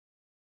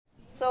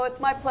So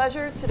it's my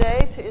pleasure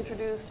today to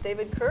introduce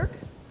David Kirk,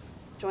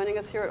 joining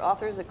us here at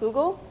Authors at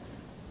Google.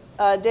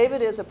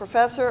 David is a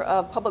professor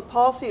of public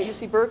policy at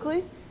UC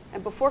Berkeley,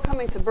 and before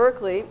coming to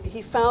Berkeley,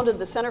 he founded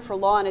the Center for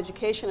Law and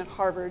Education at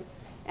Harvard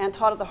and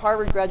taught at the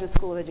Harvard Graduate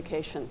School of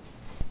Education.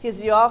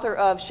 He's the author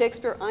of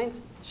Shakespeare,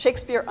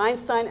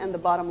 Einstein, and the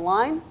Bottom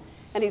Line,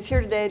 and he's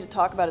here today to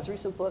talk about his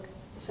recent book,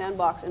 The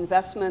Sandbox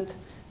Investment,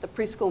 the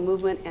Preschool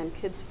Movement, and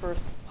Kids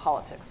First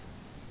Politics.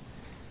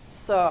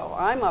 So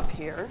I'm up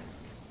here.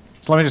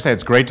 So let me just say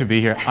it's great to be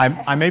here.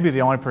 I may be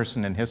the only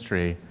person in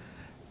history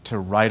to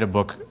write a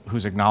book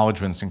whose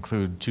acknowledgments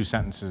include 2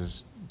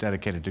 sentences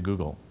dedicated to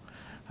Google.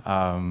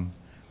 And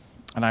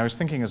I was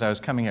thinking as I was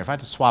coming here, if I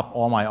had to swap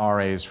all my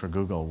RAs for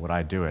Google, would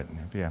I do it?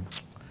 Yeah,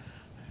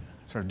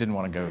 sort of didn't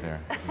want to go there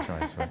as a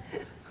choice. But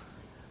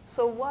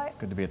so why it's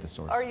good to be at the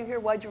source. Are you here?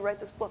 Why'd you write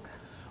this book?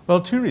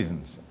 Well, 2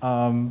 reasons.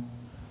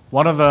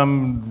 One of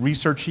them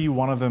researchy,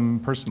 one of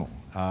them personal,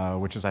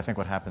 which is I think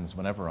what happens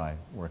whenever I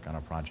work on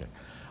a project.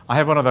 I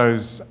have one of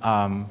those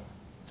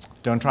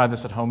don't try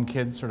this at home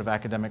kids sort of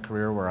academic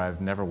career where I've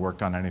never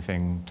worked on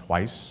anything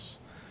twice.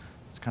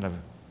 It's kind of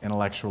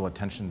intellectual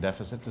attention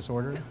deficit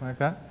disorder, like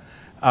that.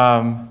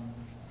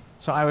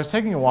 So I was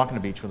taking a walk on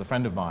the beach with a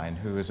friend of mine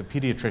who is a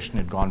pediatrician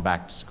who'd gone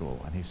back to school,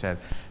 and he said,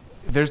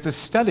 there's this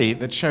study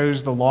that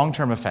shows the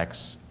long-term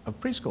effects of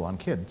preschool on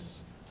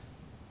kids.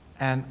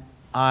 And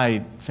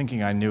I,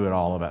 thinking I knew it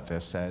all about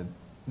this, said,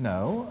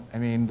 no, I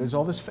mean, there's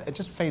all this, it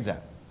just fades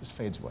out, just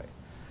fades away.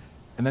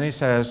 And then he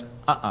says,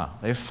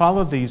 they've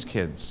followed these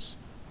kids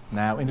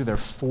now into their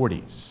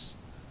 40s,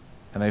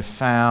 and they've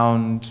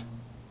found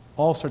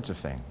all sorts of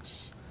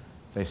things.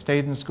 They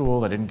stayed in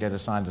school, they didn't get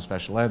assigned to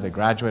special ed, they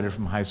graduated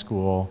from high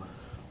school.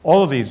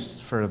 All of these,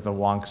 for the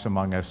wonks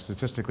among us,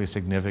 statistically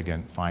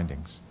significant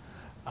findings.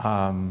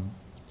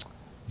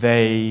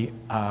 They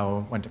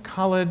went to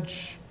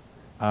college,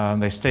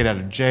 they stayed out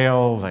of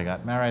jail, they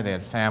got married, they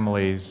had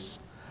families,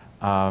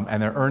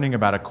 and they're earning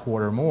about a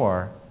quarter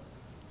more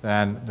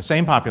than the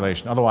same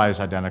population, otherwise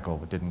identical,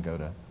 that didn't go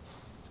to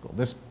school.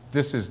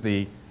 This is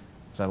the,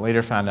 as I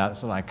later found out,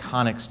 it's an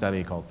iconic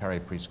study called Perry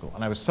Preschool.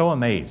 And I was so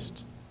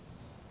amazed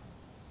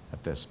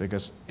at this,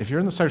 because if you're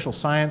in the social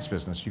science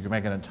business, you can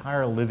make an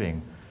entire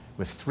living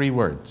with 3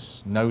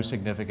 words, no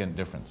significant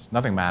difference,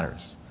 nothing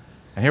matters.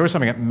 And here was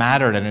something that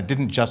mattered, and it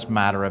didn't just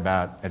matter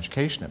about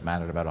education, it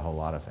mattered about a whole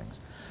lot of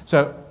things.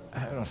 So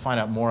I want to find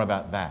out more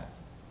about that.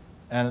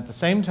 And at the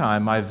same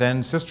time, my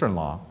then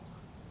sister-in-law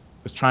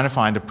was trying to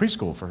find a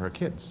preschool for her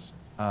kids.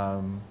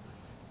 And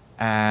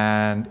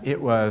I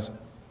was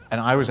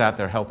out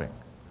there helping.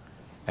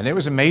 And it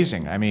was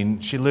amazing. I mean,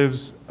 she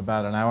lives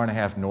about an hour and a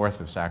half north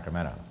of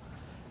Sacramento.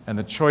 And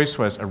the choice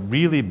was a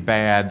really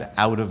bad,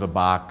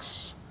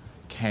 out-of-the-box,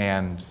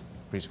 canned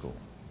preschool,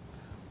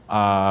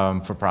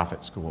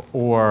 for-profit school.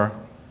 Or,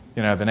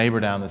 you know, the neighbor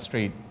down the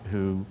street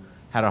who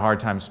had a hard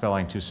time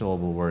spelling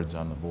 2-syllable words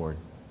on the board.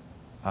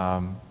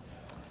 And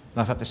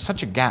I thought there's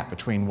such a gap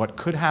between what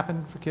could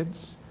happen for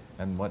kids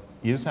and what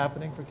is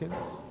happening for kids.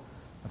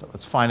 I thought,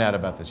 let's find out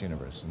about this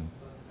universe. And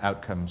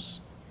out comes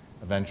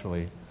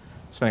eventually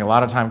spending a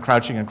lot of time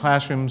crouching in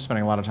classrooms,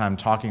 spending a lot of time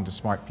talking to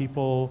smart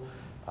people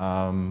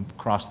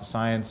across the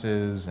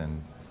sciences and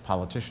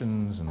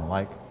politicians and the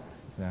like.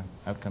 Yeah,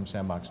 out comes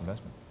Sandbox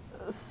Investment.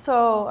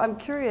 So I'm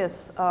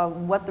curious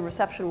what the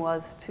reception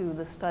was to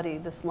the study,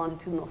 this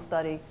longitudinal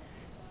study.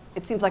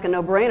 It seems like a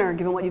no-brainer,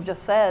 given what you've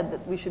just said,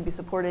 that we should be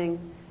supporting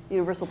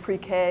universal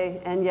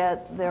pre-K, and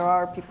yet there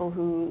are people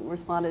who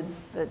responded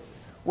that,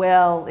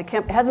 well, it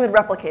hasn't been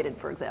replicated,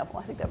 for example.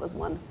 I think that was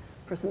one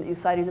person that you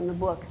cited in the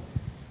book.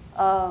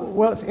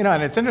 Well, you know,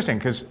 and it's interesting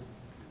because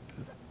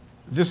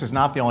this is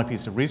not the only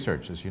piece of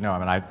research, as you know. I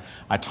mean,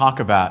 I talk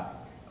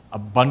about a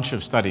bunch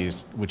of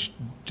studies which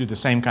do the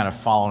same kind of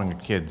following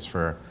of kids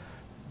for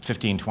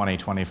 15, 20,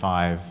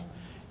 25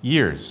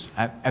 years.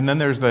 And then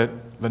there's the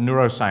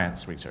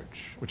neuroscience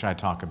research, which I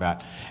talk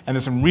about. And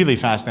there's some really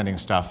fascinating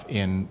stuff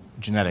in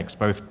genetics,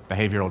 both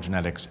behavioral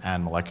genetics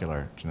and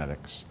molecular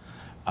genetics.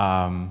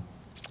 All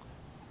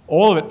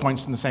of it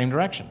points in the same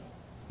direction.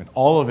 I mean,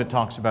 all of it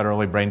talks about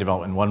early brain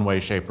development in one way,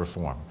 shape, or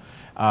form.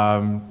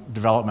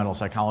 Developmental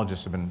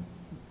psychologists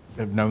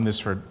have known this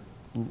for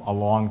a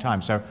long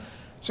time. So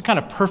it's a kind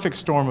of perfect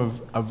storm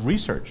of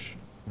research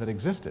that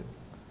existed.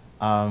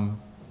 And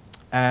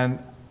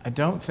I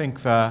don't think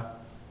the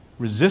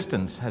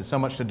resistance had so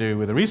much to do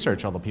with the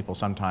research, although people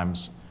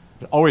sometimes,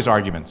 there are always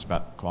arguments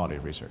about the quality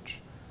of research.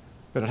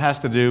 But it has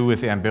to do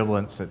with the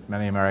ambivalence that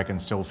many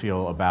Americans still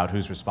feel about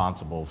who's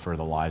responsible for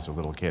the lives of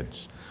little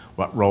kids,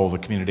 what role the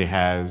community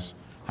has,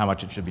 how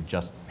much it should be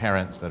just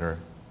parents that are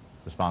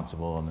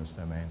responsible in this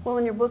domain. Well,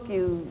 in your book,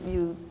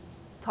 you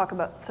talk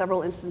about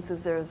several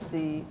instances. There's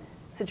the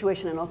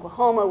situation in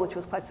Oklahoma, which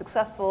was quite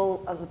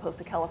successful, as opposed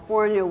to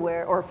California,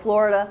 or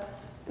Florida.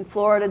 In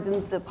Florida,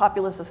 didn't the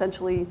populace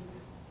essentially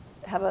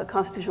have a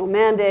constitutional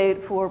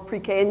mandate for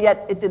pre-K, and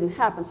yet it didn't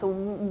happen?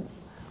 So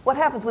what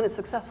happens when it's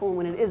successful and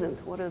when it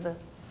isn't? What are the...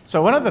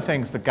 So one of the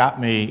things that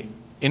got me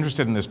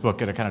interested in this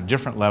book at a kind of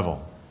different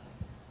level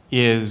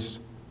is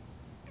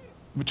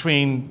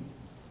between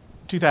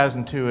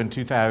 2002 and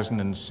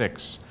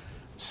 2006,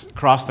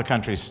 across the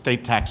country,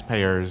 state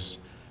taxpayers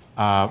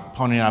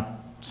ponying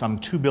up some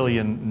 $2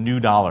 billion new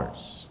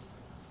dollars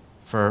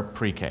for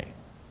pre-K.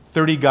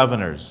 30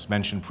 governors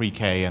mentioned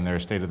pre-K in their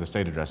State of the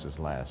State addresses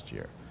last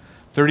year.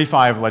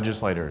 35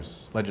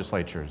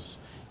 legislatures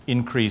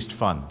increased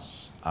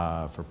funds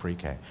for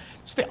pre-K.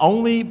 It's the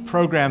only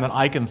program that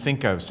I can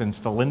think of since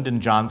the Lyndon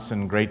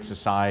Johnson Great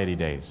Society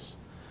days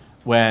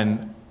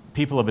when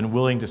people have been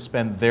willing to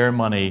spend their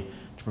money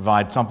to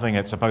provide something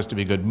that's supposed to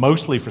be good,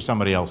 mostly for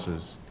somebody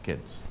else's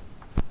kids.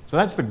 So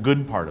that's the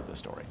good part of the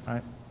story,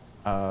 right?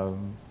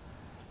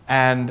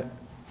 And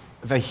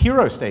the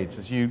hero states,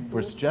 as you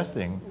were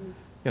suggesting,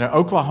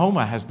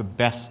 Oklahoma has the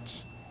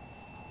best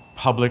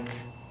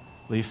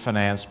publicly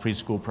financed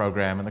preschool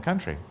program in the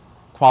country,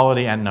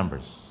 quality and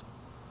numbers.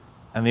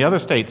 And the other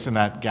states in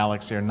that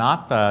galaxy are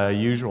not the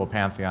usual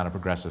pantheon of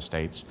progressive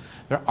states.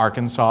 They're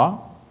Arkansas,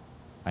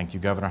 thank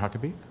you, Governor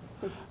Huckabee,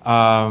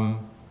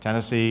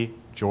 Tennessee,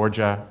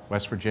 Georgia,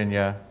 West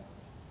Virginia,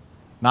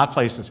 not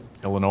places.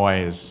 Illinois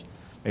is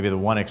maybe the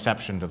one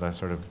exception to the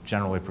sort of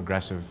generally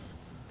progressive,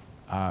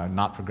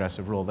 not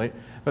progressive rule.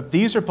 But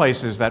these are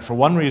places that, for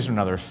one reason or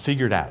another,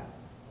 figured out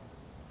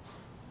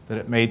that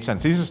it made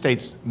sense. These are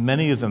states,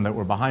 many of them, that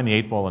were behind the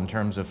 8 ball in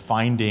terms of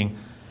finding,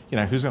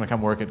 who's going to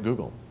come work at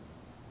Google,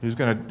 who's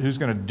going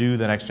to do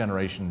the next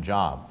generation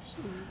jobs.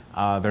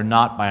 They're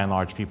not, by and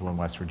large, people in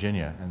West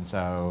Virginia, and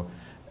so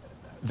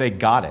they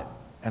got it,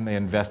 and they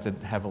invested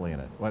heavily in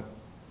it.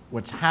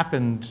 What's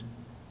happened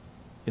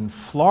in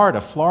Florida?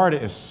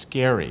 Florida is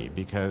scary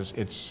because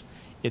it's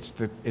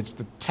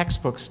the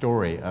textbook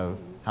story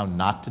of how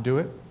not to do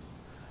it.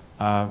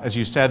 As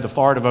you said, the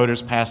Florida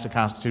voters passed a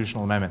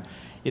constitutional amendment.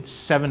 It's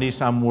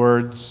 70-some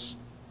words.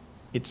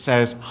 It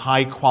says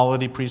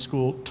high-quality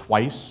preschool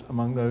twice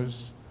among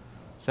those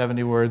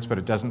 70 words, but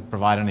it doesn't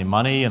provide any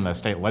money, and the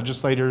state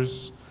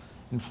legislators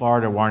in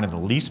Florida weren't in the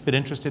least bit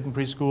interested in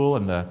preschool,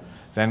 and the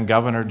then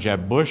Governor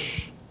Jeb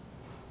Bush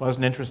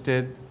wasn't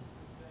interested.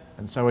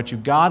 And so what you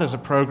got is a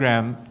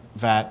program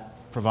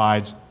that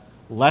provides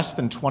less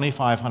than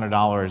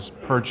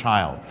 $2,500 per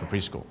child for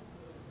preschool.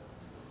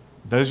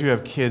 Those of you who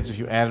have kids, if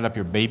you added up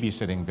your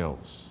babysitting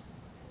bills,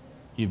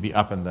 you'd be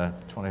up in the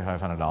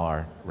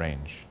 $2,500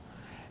 range.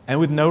 And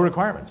with no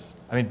requirements.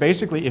 I mean,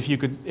 basically, if you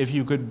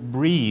could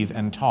breathe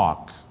and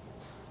talk,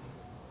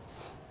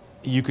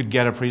 you could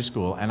get a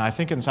preschool. And I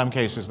think in some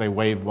cases they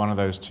waived one of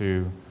those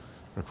 2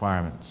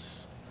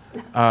 requirements.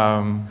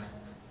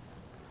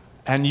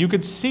 And you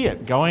could see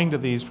it going to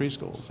these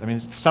preschools. I mean,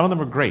 some of them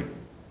are great.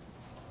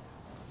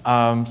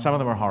 Some of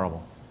them are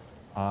horrible.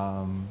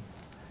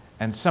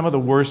 And some of the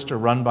worst are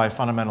run by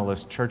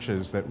fundamentalist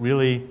churches that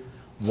really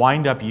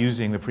wind up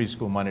using the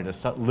preschool money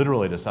to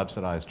literally to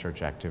subsidize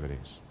church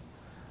activities.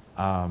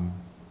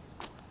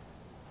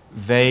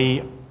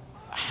 They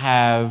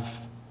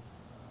have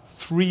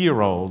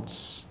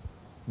 3-year-olds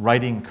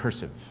writing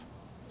cursive.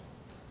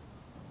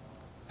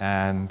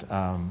 And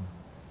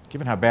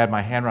given how bad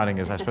my handwriting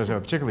is, I suppose I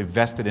have a particularly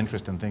vested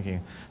interest in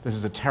thinking this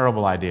is a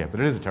terrible idea, but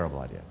it is a terrible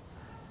idea.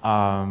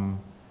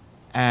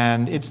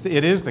 And it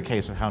is the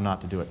case of how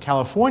not to do it.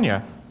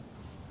 California.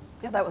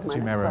 Yeah, that was my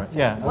next question.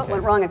 Yeah, okay. What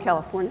went wrong in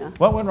California?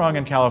 What went wrong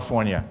in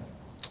California?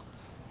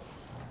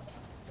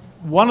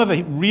 One of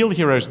the real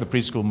heroes of the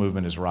preschool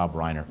movement is Rob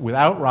Reiner.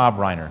 Without Rob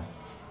Reiner,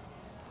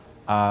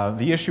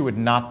 the issue would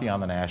not be on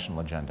the national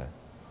agenda.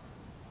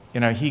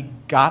 He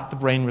got the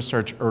brain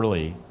research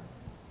early,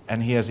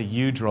 and he has a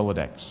huge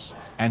Rolodex,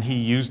 and he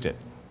used it.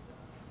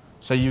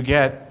 So you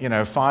get,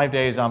 5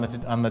 days on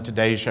the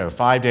Today Show,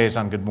 5 days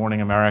on Good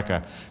Morning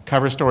America,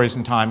 cover stories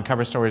in Time,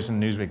 cover stories in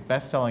Newsweek,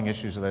 best-selling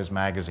issues of those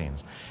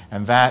magazines.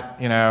 And that,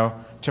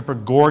 Tipper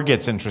Gore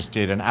gets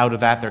interested, and out of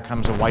that there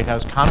comes a White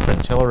House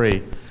conference.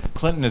 Hillary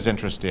Clinton is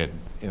interested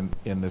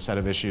in this set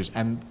of issues,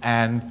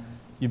 and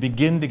you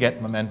begin to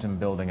get momentum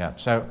building up.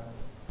 So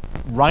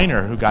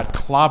Reiner, who got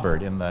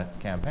clobbered in the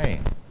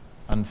campaign,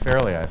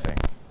 unfairly I think,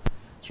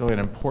 is really an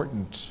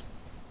important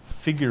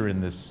figure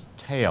in this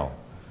tale.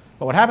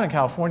 But what happened in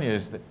California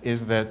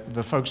is that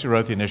the folks who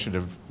wrote the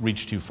initiative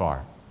reached too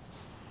far.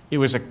 It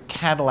was a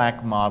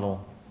Cadillac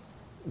model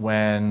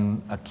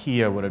when a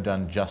Kia would have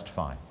done just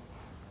fine.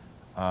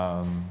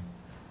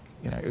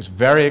 It was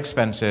very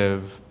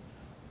expensive,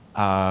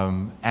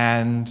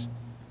 and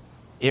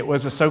it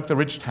was a soak the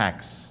rich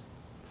tax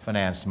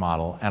financed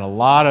model, and a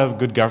lot of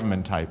good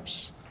government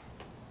types,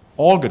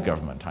 all good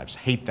government types,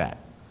 hate that.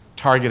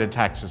 Targeted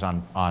taxes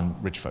on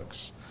rich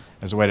folks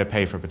as a way to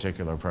pay for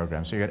particular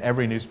programs. So you got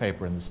every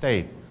newspaper in the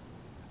state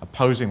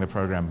opposing the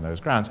program on those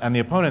grounds. And the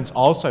opponents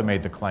also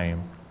made the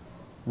claim,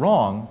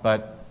 wrong,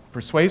 but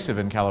persuasive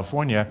in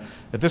California,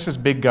 that this is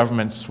big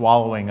government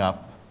swallowing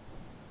up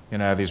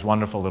these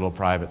wonderful little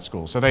private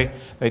schools. So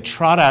they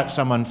trot out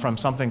someone from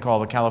something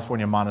called the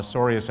California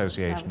Montessori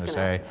Association to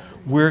say,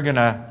 we're going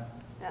to,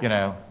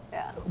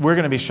 we're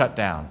going to be shut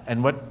down.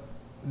 And what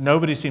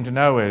nobody seemed to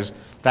know is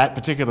that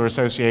particular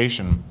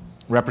association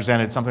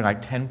represented something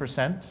like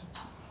 10%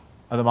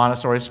 of the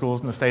Montessori schools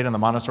in the state, and the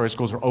Montessori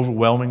schools were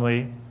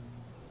overwhelmingly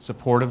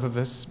supportive of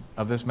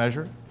this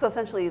measure. So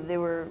essentially, they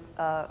were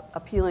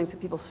appealing to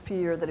people's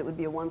fear that it would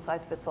be a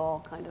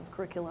one-size-fits-all kind of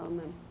curriculum.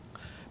 And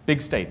big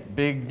state,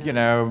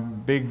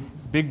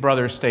 big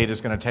brother state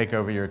is going to take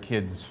over your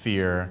kids'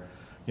 fear.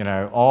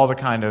 All the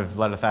kind of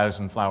let a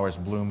thousand flowers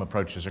bloom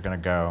approaches are going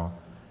to go.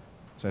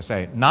 As I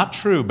say, not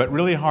true, but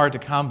really hard to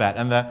combat.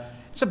 And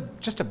it's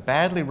just a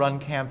badly run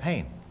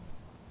campaign.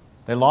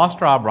 They lost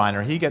Rob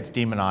Reiner. He gets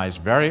demonized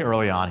very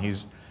early on.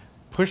 He's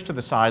pushed to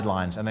the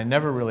sidelines, and they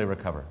never really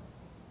recover.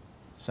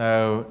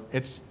 So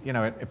it's,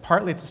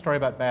 partly it's a story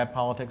about bad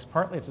politics,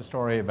 partly it's a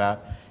story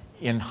about,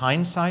 in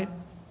hindsight,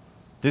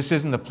 this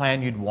isn't the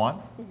plan you'd want.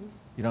 Mm-hmm.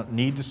 You don't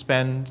need to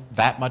spend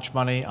that much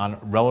money on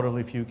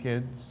relatively few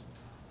kids.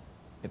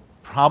 It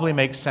probably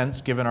makes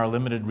sense, given our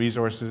limited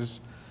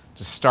resources,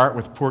 to start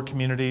with poor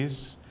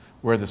communities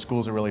where the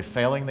schools are really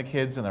failing the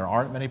kids and there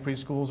aren't many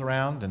preschools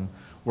around, and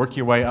work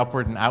your way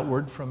upward and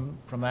outward from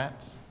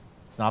that.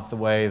 It's not the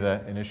way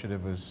the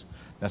initiative was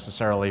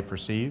necessarily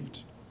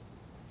perceived.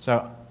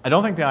 So I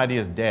don't think the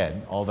idea is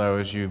dead, although,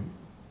 as you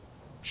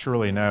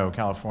surely know,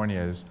 California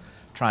is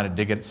trying to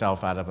dig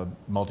itself out of a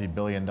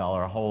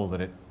multi-billion-dollar hole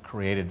that it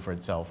created for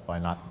itself by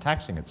not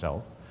taxing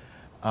itself.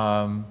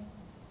 Well,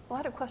 I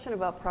had a question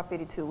about Prop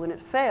 82. When it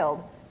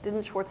failed,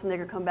 didn't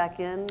Schwarzenegger come back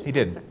in? He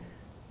did. So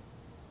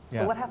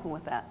yeah. What happened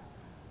with that?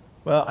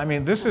 Well, I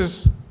mean, this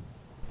is,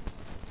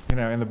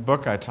 in the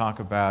book I talk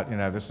about,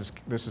 this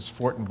is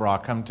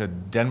Fortinbras come to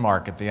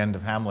Denmark at the end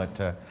of Hamlet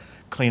to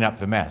clean up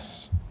the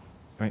mess.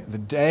 I mean, the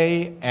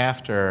day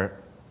after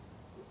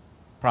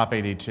Prop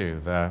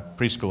 82, the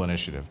preschool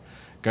initiative,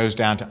 goes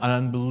down to an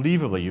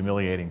unbelievably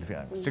humiliating defeat,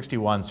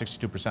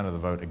 62% of the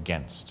vote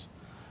against.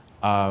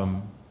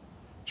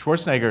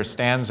 Schwarzenegger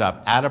stands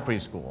up at a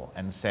preschool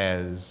and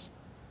says,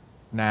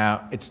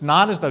 now, it's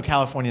not as though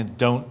Californians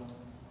don't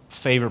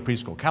favor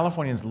preschool.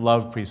 Californians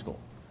love preschool.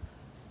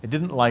 It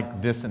didn't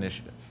like this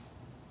initiative.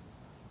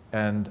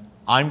 And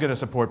I'm going to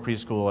support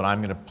preschool, and I'm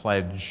going to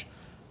pledge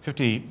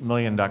 $50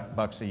 million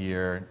a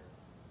year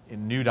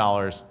in new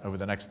dollars over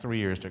the next 3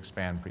 years to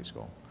expand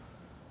preschool.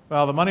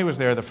 Well, the money was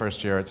there the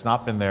first year. It's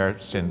not been there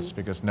since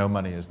because no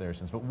money is there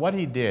since. But what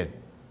he did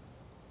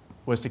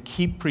was to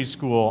keep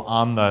preschool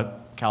on the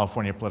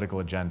California political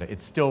agenda.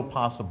 It's still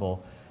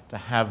possible to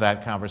have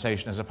that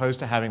conversation, as opposed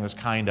to having this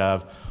kind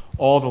of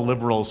all the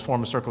liberals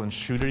form a circle and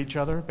shoot at each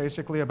other,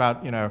 basically,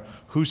 about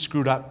who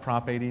screwed up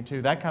Prop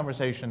 82. That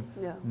conversation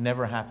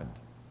never happened.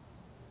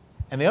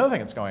 And the other thing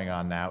that's going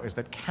on now is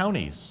that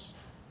counties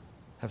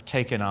have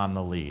taken on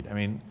the lead. I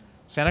mean,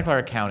 Santa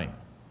Clara County,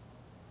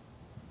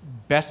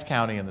 best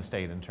county in the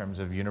state in terms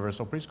of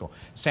universal preschool.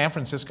 San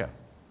Francisco,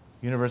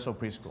 universal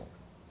preschool.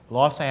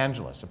 Los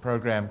Angeles, a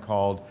program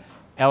called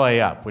LA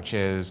Up, which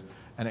is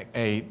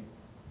a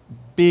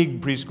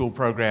big preschool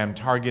program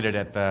targeted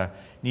at the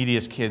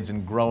neediest kids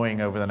and growing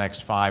over the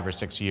next 5 or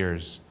 6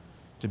 years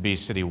to be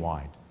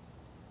citywide.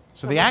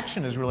 So the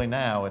action is really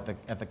now at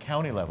the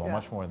county level,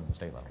 much more than the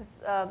state level. Because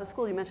the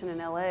school you mentioned in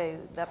LA,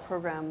 that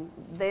program,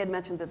 they had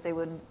mentioned that they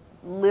would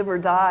live or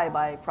die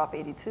by Prop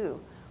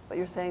 82, but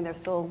you're saying they're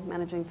still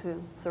managing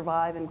to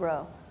survive and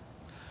grow.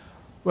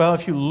 Well,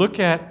 if you look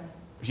at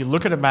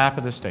a map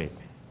of the state,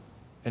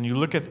 and you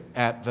look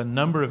at the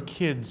number of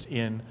kids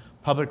in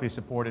publicly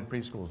supported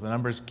preschools, the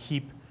numbers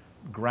keep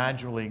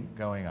gradually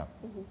going up.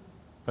 Mm-hmm.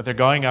 But they're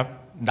going up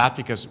not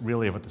because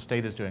really of what the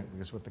state is doing,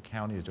 because what the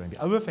county is doing.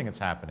 The other thing that's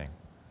happening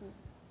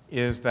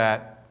is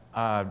that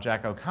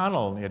Jack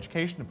O'Connell in the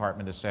education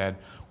department has said,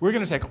 we're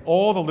going to take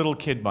all the little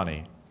kid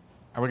money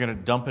and we're going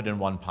to dump it in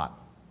one pot.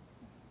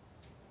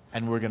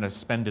 And we're going to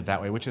spend it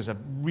that way, which is a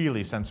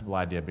really sensible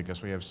idea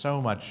because we have so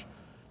much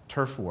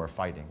turf war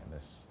fighting in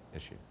this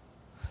issue.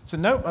 So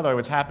note, by the way,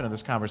 what's happened in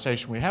this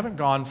conversation. We haven't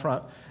gone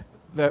from,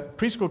 the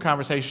preschool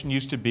conversation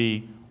used to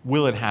be,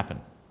 will it happen?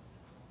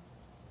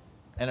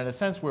 And in a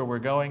sense, where we're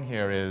going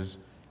here is,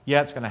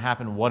 yeah, it's going to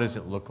happen, what does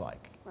it look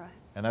like? Right.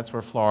 And that's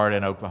where Florida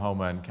and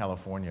Oklahoma and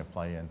California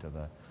play into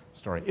the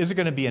story. Is it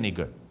going to be any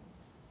good?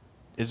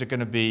 Is it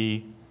going to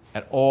be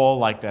at all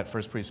like that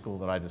first preschool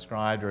that I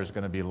described, or is it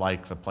going to be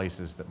like the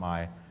places that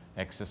my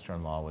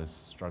ex-sister-in-law was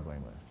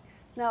struggling with?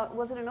 Now,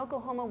 was it in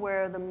Oklahoma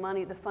where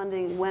the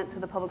funding went to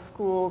the public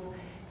schools,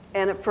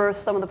 and at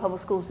first some of the public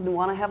schools didn't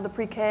want to have the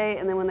pre-K,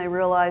 and then when they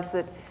realized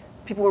that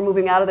people were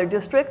moving out of their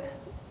district?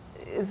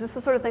 Is this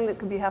the sort of thing that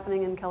could be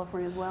happening in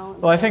California as well?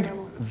 Well, I think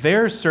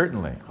there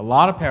certainly, a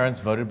lot of parents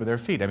voted with their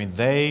feet. I mean,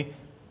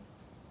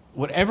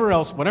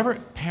 whatever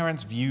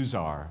parents' views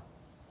are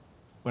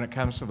when it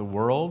comes to the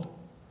world,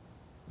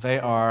 they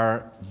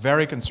are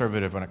very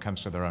conservative when it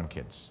comes to their own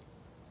kids.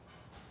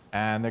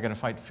 And they're going to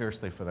fight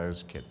fiercely for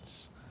those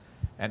kids.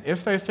 And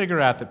if they figure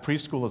out that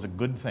preschool is a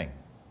good thing,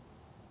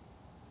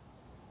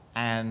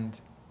 and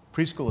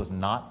preschool is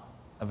not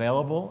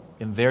available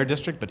in their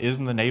district but is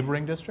in the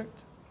neighboring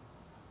district,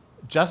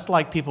 just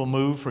like people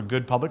move for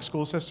good public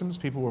school systems,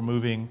 people were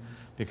moving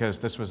because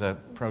this was a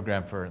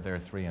program for their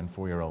 3- and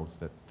 4-year-olds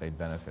that they'd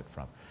benefit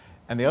from.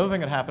 And the other thing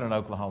that happened in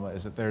Oklahoma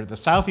is that they're the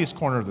southeast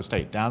corner of the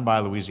state, down by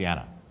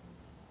Louisiana.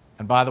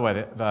 And by the way,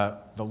 the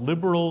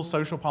liberal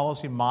social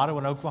policy motto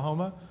in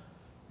Oklahoma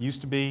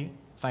used to be,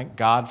 thank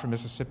God for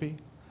Mississippi.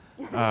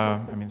 I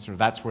mean, sort of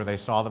that's where they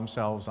saw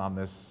themselves on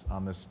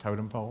this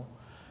totem pole.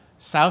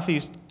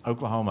 Southeast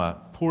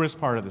Oklahoma, poorest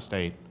part of the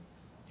state,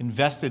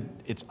 invested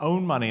its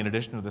own money in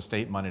addition to the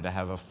state money to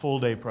have a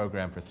full-day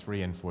program for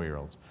 3- and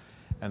 4-year-olds.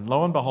 And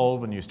lo and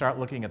behold, when you start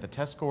looking at the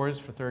test scores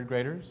for 3rd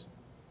graders,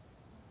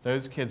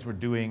 those kids were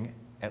doing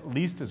at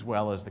least as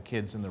well as the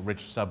kids in the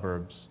rich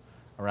suburbs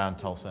around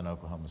Tulsa and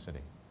Oklahoma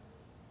City.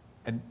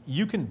 And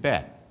you can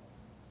bet,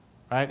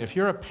 right, if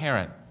you're a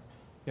parent,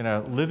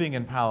 living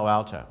in Palo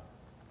Alto,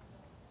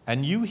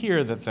 and you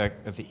hear that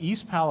the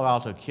East Palo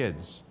Alto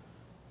kids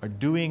are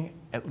doing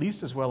at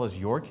least as well as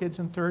your kids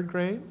in 3rd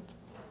grade,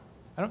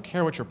 I don't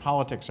care what your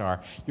politics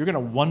are, you're going to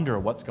wonder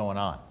what's going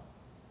on.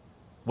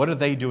 What are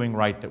they doing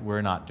right that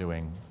we're not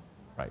doing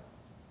right?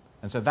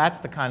 And so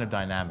that's the kind of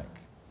dynamic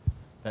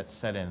that's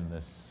set in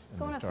this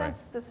So in a story.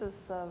 sense, this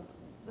is,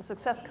 the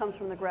success comes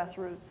from the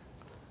grassroots.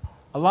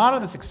 A lot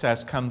of the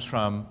success comes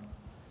from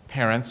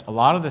parents. A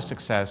lot of the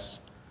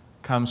success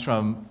comes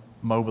from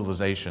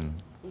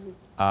mobilization.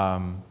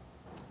 And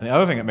the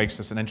other thing that makes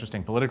this an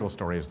interesting political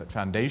story is that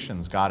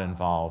foundations got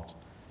involved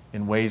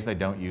in ways they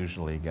don't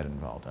usually get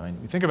involved. I mean,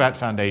 you think about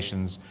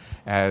foundations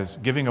as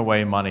giving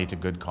away money to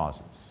good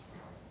causes,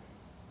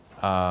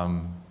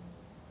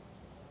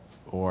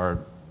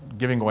 or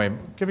giving away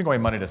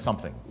money to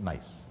something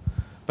nice.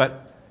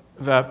 But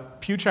the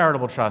Pew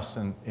Charitable Trust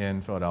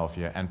in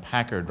Philadelphia and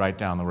Packard right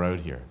down the road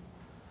here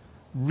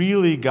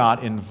really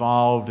got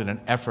involved in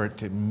an effort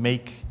to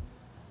make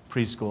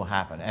preschool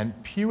happen.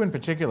 And Pew in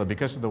particular,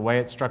 because of the way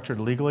it's structured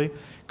legally,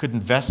 could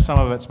invest some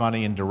of its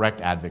money in direct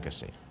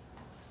advocacy.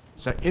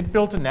 So it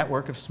built a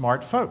network of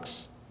smart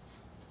folks.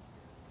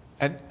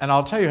 And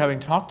I'll tell you, having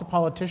talked to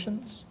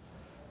politicians,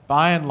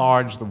 by and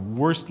large, the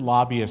worst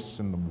lobbyists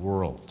in the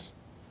world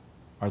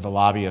are the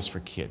lobbyists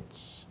for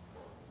kids.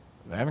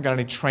 They haven't got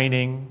any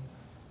training.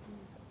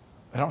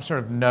 They don't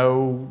sort of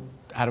know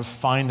how to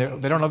find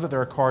they don't know that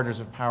there are corridors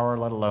of power,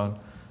 let alone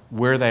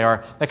where they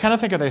are. They kind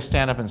of think if they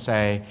stand up and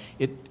say,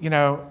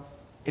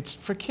 it's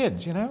for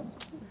kids,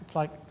 It's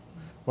like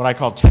what I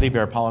call teddy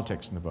bear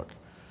politics in the book.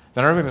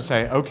 Then everyone's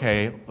going to say,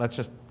 okay, let's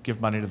just give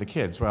money to the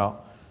kids.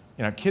 Well,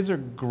 kids are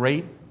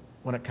great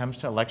when it comes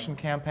to election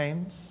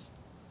campaigns.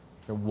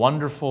 They're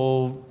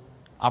wonderful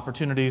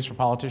opportunities for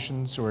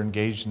politicians who are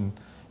engaged in,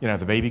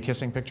 the baby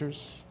kissing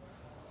pictures.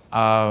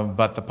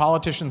 But the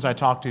politicians I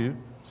talked to,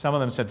 some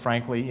of them said,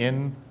 frankly,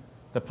 in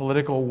the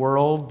political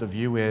world, the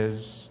view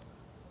is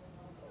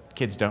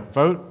kids don't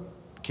vote,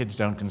 kids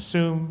don't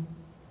consume,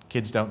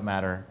 kids don't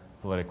matter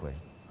politically.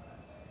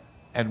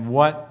 And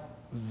what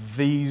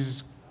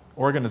these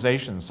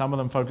organizations, some of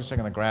them focusing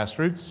on the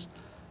grassroots,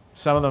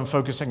 some of them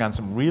focusing on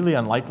some really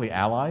unlikely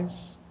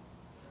allies,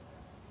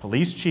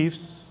 police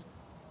chiefs,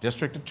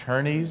 district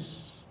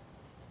attorneys,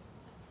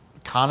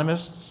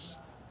 economists,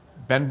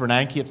 Ben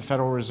Bernanke at the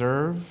Federal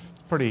Reserve,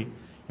 pretty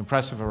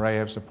impressive array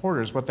of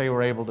supporters. What they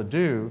were able to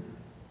do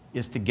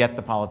is to get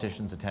the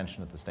politicians'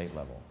 attention at the state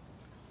level.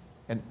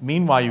 And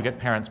meanwhile, you get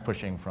parents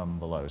pushing from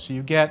below. So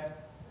you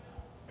get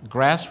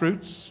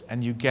grassroots,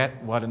 and you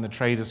get what in the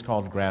trade is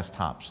called grass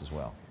tops as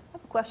well. I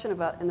have a question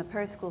about, in the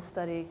Preschool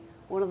study,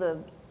 one of the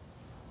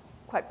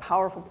quite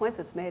powerful points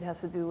that's made has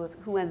to do with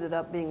who ended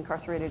up being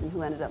incarcerated and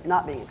who ended up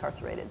not being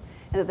incarcerated.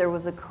 And that there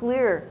was a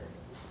clear,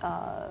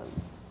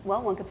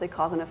 one could say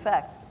cause and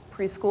effect.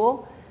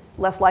 Preschool,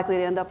 less likely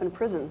to end up in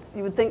prison.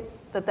 You would think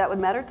that that would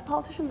matter to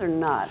politicians or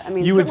not? I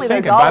mean, you would think,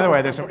 and by the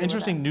way, there's some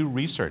interesting new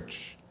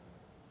research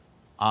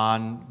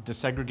on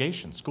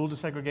desegregation, school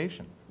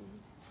desegregation.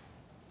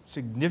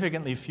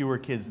 Significantly fewer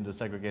kids in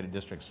desegregated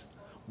districts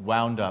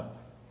wound up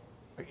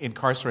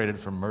incarcerated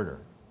for murder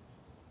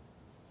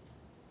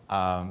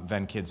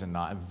than kids in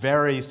not. A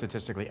very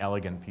statistically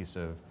elegant piece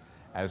of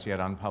as yet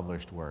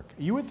unpublished work.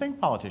 You would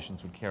think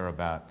politicians would care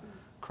about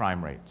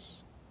crime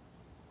rates.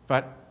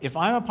 But if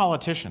I'm a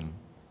politician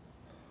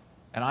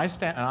and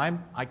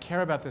I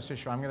care about this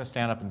issue, I'm going to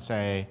stand up and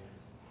say,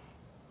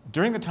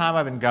 during the time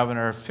I've been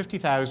governor,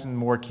 50,000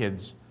 more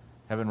kids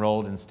have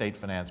enrolled in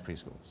state-financed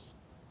preschools.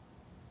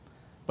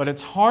 But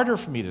it's harder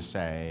for me to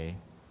say,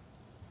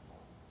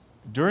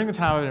 during the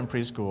time I've been in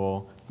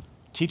preschool,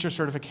 teacher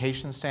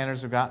certification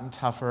standards have gotten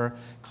tougher,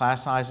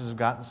 class sizes have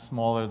gotten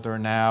smaller,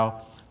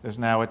 there's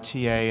now a TA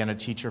and a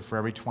teacher for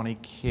every 20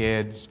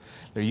 kids,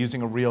 they're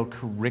using a real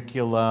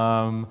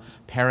curriculum,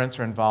 parents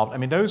are involved. I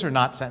mean, those are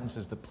not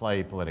sentences that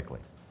play politically.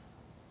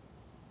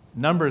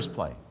 Numbers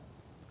play.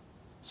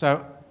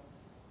 So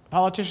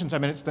politicians, I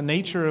mean, it's the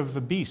nature of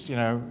the beast,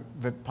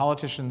 that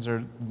politicians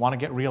want to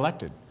get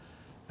reelected.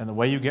 And the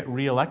way you get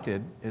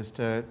reelected is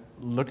to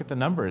look at the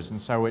numbers.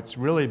 And so it's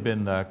really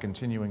been the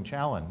continuing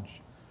challenge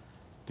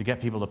to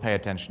get people to pay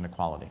attention to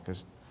quality.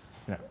 Because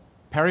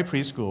Perry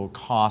Preschool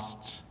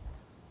costs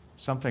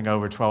something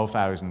over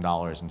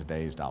 $12,000 in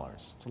today's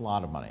dollars. It's a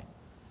lot of money.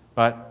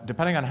 But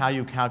depending on how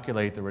you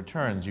calculate the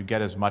returns, you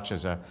get as much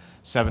as a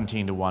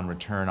 17-to-1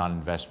 return on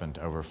investment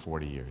over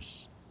 40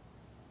 years.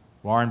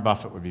 Warren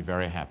Buffett would be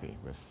very happy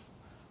with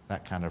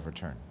that kind of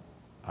return.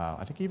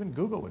 I think even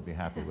Google would be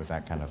happy with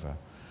that kind of a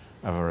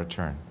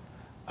return.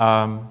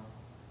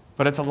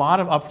 But it's a lot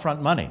of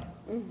upfront money.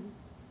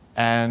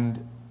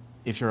 And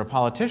if you're a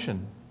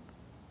politician,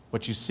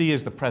 what you see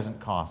is the present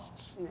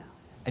costs. Yeah.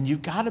 And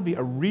you've got to be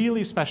a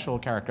really special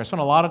character. I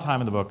spent a lot of time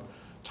in the book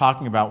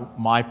talking about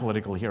my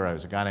political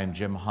heroes, a guy named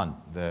Jim Hunt,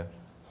 the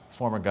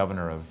former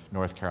governor of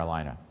North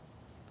Carolina.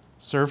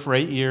 Served for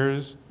 8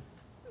 years,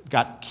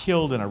 got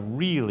killed in a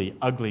really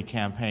ugly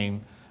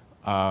campaign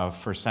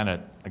for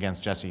Senate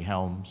against Jesse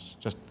Helms,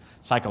 just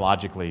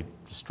psychologically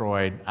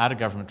destroyed, out of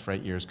government for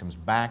 8 years, comes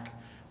back,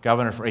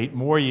 governor for 8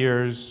 more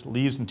years,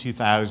 leaves in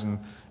 2000,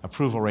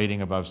 approval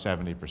rating above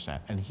 70%.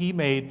 And he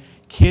made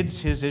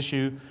kids his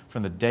issue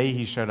from the day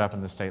he showed up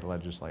in the state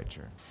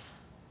legislature.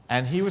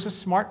 And he was a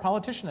smart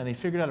politician, and he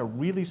figured out a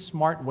really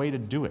smart way to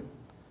do it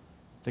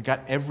that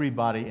got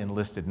everybody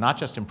enlisted, not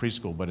just in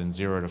preschool, but in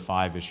 0 to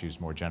 5 issues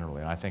more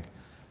generally. And I think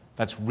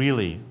that's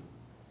really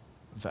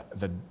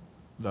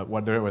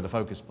where the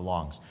focus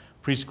belongs.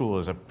 Preschool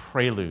is a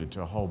prelude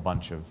to a whole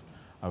bunch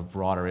of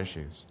broader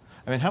issues.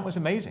 I mean, Hunt was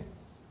amazing.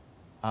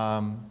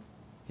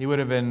 He would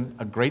have been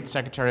a great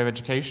Secretary of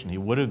Education. He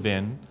would have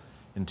been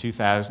in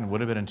 2000,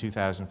 would have been in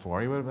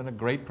 2004. He would have been a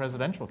great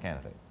presidential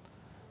candidate.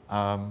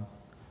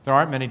 There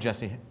aren't many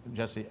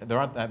there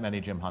aren't that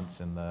many Jim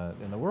Hunts in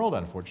the world,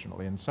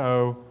 unfortunately. And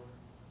so,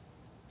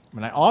 I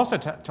mean, I also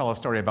tell a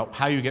story about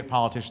how you get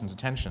politicians'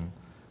 attention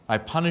by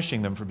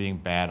punishing them for being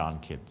bad on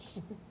kids.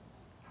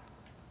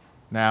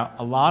 Now,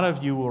 a lot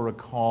of you will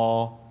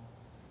recall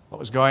what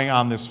was going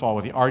on this fall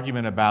with the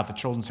argument about the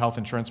Children's Health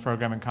Insurance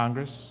Program in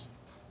Congress.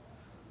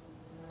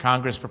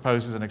 Congress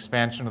proposes an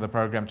expansion of the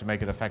program to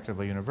make it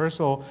effectively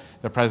universal.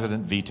 The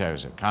president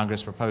vetoes it.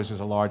 Congress proposes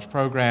a large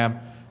program.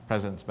 The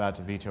president's about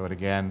to veto it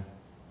again.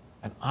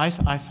 And I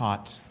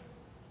thought,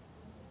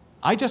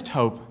 I just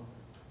hope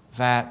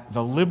that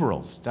the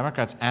liberals,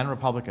 Democrats and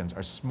Republicans,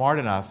 are smart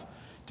enough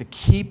to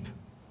keep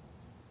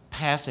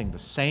passing the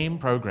same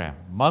program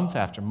month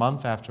after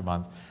month after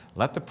month.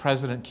 Let the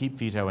president keep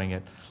vetoing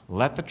it.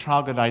 Let the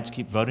troglodytes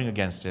keep voting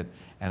against it.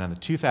 And in the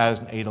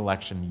 2008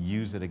 election,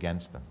 use it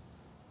against them.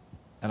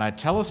 And I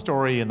tell a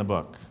story in the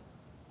book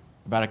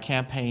about a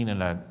campaign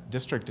in a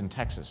district in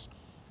Texas.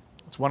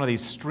 It's one of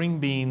these string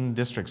bean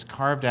districts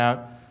carved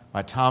out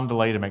by Tom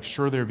DeLay to make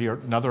sure there'd be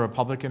another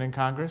Republican in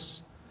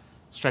Congress.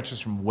 Stretches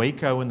from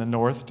Waco in the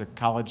north to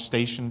College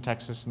Station,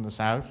 Texas in the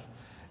south.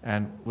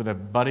 And with a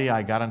buddy,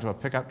 I got into a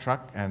pickup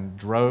truck and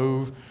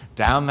drove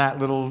down that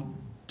little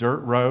dirt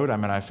road. I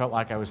mean, I felt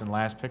like I was in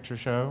Last Picture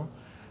Show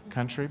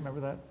country.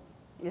 Remember that?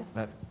 Yes.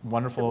 That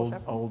wonderful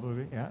old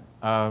movie, yeah.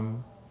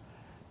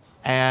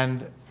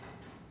 And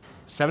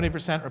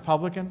 70%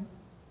 Republican.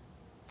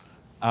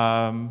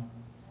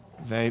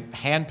 They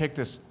handpicked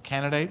this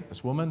candidate,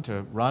 this woman,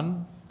 to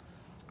run.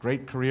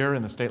 Great career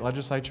in the state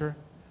legislature.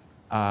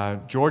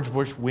 George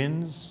Bush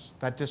wins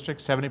that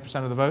district,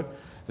 70% of the vote.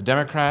 The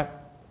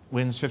Democrat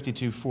wins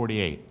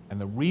 52-48.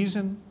 And the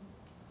reason,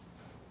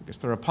 because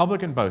the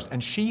Republican boast,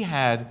 and she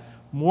had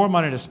more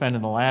money to spend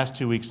in the last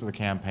 2 weeks of the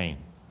campaign,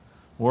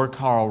 more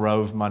Karl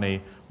Rove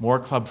money, more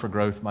Club for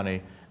Growth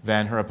money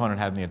than her opponent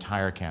had in the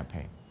entire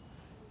campaign.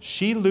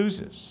 She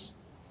loses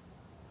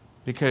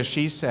because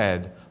she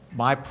said,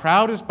 my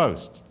proudest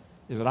boast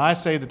is that I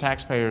saved the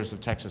taxpayers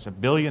of Texas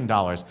 $1 billion,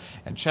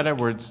 and Chet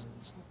Edwards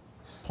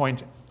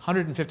points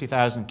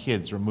 150,000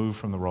 kids removed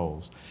from the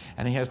rolls.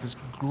 And he has this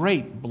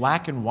great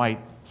black and white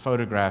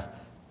photograph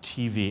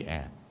TV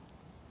ad.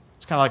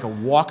 It's kind of like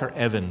a Walker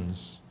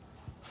Evans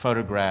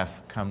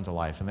photograph come to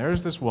life. And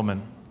there's this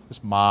woman,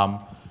 this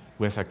mom,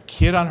 with a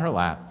kid on her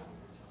lap.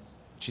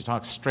 She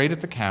talks straight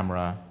at the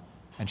camera,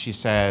 and she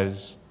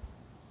says,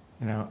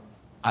 you know,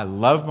 I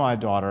love my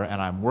daughter,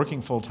 and I'm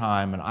working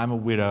full-time, and I'm a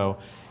widow,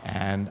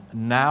 and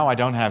now I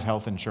don't have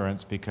health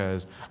insurance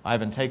because I've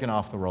been taken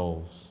off the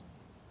rolls.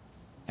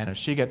 And if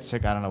she gets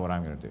sick, I don't know what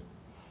I'm going to do.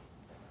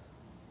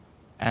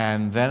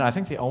 And then I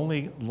think the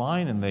only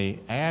line in the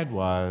ad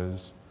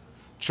was,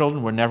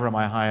 children were never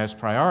my highest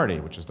priority,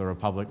 which is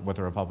what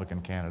the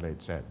Republican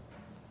candidate said.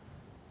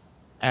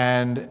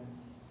 And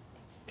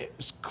it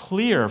was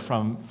clear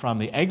from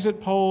the exit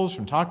polls,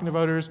 from talking to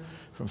voters,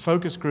 from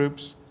focus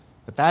groups,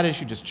 that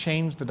issue just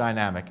changed the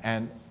dynamic,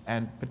 and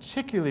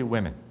particularly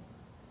women,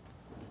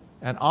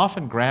 and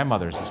often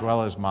grandmothers as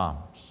well as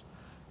moms,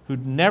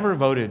 who'd never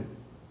voted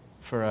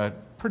for a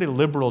pretty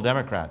liberal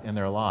Democrat in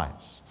their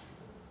lives,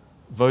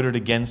 voted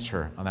against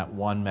her on that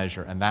one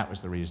measure, and that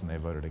was the reason they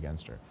voted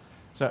against her.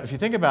 So if you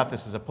think about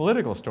this as a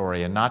political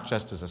story and not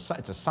just as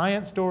it's a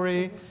science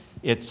story,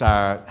 it's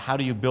how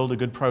do you build a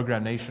good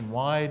program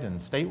nationwide and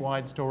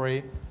statewide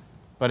story,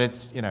 but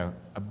it's, you know,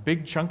 a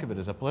big chunk of it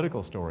is a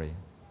political story.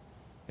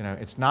 You know,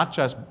 it's not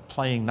just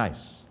playing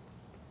nice.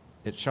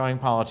 It's showing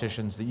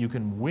politicians that you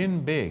can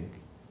win big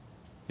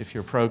if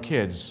you're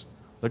pro-kids.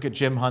 Look at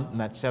Jim Hunt and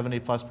that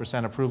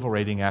 70+% approval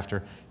rating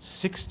after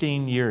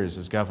 16 years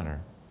as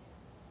governor.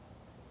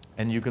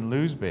 And you can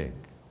lose big.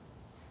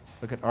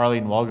 Look at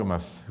Arlene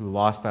Wolgemuth, who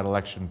lost that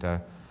election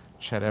to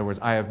Chet Edwards.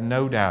 I have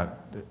no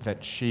doubt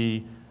that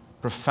she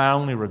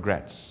profoundly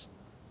regrets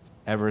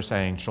ever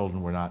saying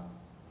children were not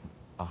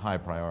a high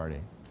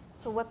priority.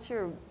 So what's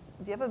your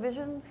you have a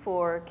vision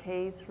for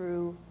K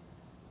through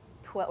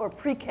 12, or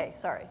pre-K,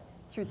 sorry,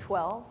 through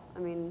 12? I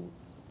mean,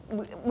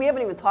 we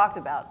haven't even talked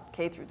about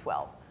K through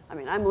 12. I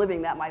mean, I'm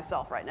living that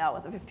myself right now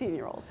with a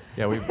 15-year-old.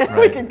 Yeah, we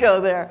could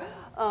go there.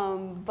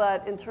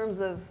 But in terms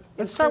of...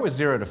 Let's start with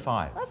 0 to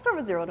 5. Let's start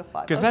with 0 to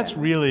 5. Because that's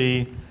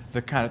really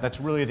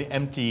the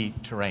empty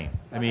terrain.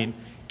 I mean,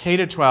 K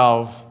to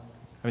 12,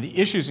 I mean, the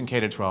issues in K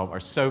to 12 are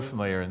so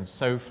familiar and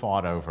so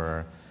fought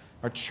over.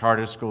 Are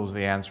charter schools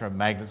the answer? Are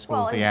magnet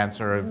schools the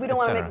answer? We don't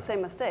want to make the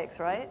same mistakes,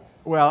 right?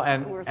 Well,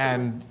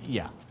 and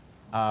yeah.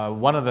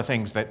 One of the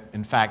things that,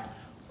 in fact,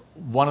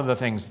 one of the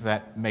things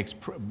that makes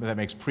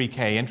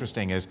pre-K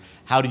interesting is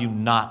how do you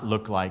not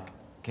look like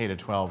K to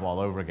 12 all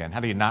over again? How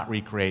do you not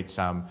recreate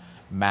some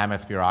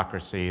mammoth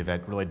bureaucracy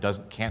that really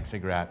can't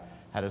figure out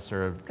how to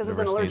serve diverse needs of kids? Because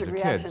there's an allergic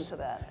reaction to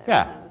that.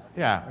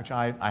 Yeah, which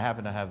I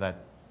happen to have that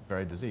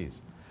very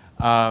disease.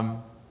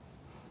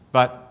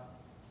 But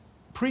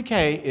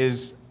pre-K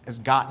has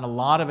gotten a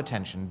lot of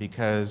attention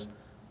because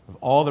of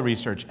all the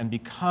research and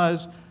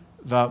because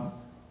the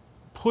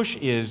push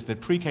is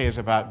that pre-K is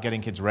about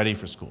getting kids ready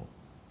for school.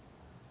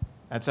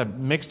 That's a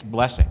mixed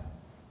blessing,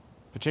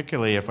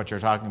 particularly if what you're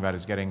talking about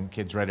is getting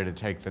kids ready to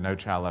take the No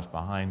Child Left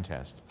Behind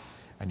test.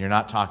 And you're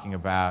not talking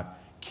about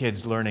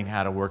kids learning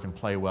how to work and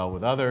play well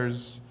with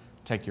others,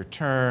 take your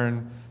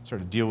turn,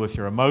 sort of deal with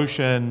your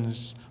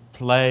emotions,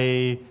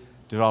 play,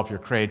 develop your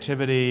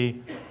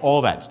creativity,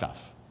 all that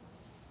stuff.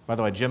 By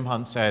the way, Jim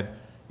Hunt said,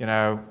 you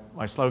know,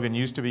 my slogan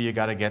used to be you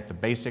got to get the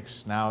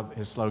basics. Now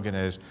his slogan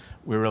is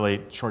we're really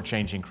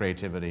shortchanging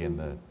creativity in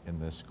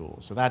the school.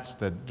 So that's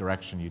the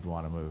direction you'd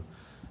want to move.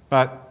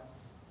 But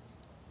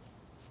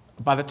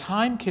by the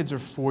time kids are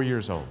 4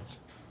 years old,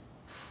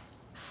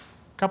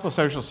 a couple of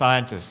social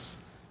scientists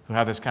who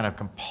have this kind of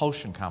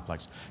compulsion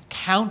complex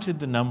counted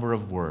the number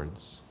of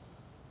words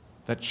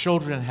that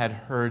children had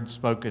heard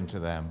spoken to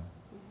them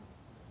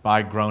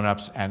by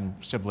grown-ups and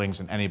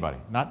siblings and anybody.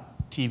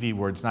 Not TV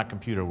words, not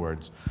computer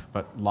words,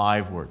 but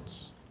live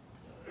words.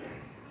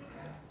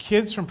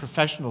 Kids from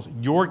professionals,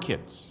 your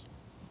kids,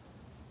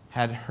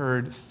 had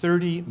heard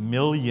 30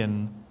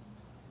 million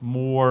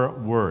more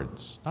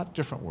words, not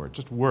different words,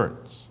 just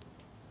words,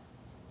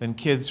 than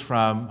kids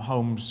from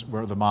homes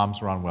where the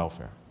moms were on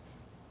welfare.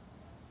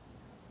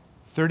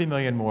 30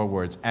 million more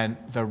words. And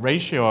the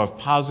ratio of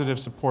positive,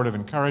 supportive,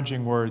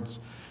 encouraging words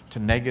to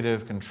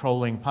negative,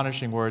 controlling,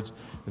 punishing words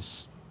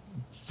is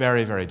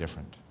very, very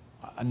different.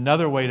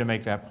 Another way to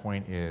make that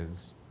point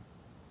is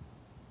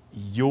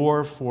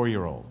your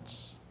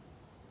 4-year-olds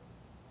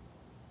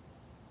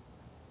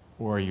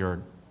or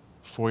your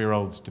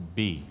 4-year-olds to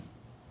be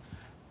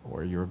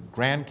or your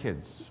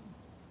grandkids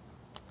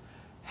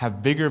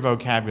have bigger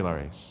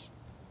vocabularies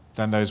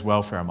than those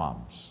welfare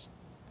moms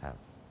have.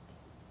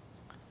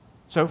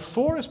 So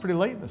 4 is pretty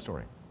late in the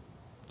story,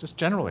 just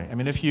generally. I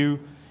mean, if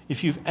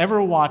you've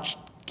ever watched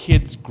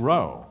kids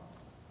grow,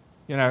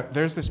 you know,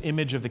 there's this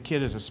image of the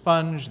kid as a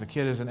sponge, the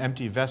kid as an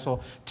empty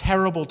vessel.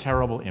 Terrible,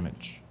 terrible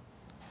image.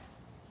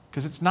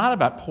 Because it's not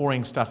about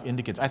pouring stuff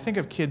into kids. I think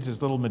of kids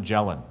as little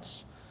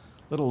Magellans,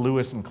 little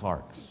Lewis and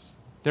Clarks.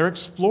 They're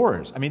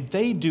explorers. I mean,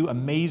 they do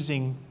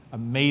amazing,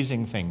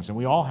 amazing things. And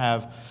we all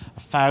have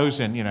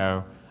 1,000, you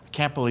know, I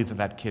can't believe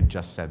that kid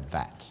just said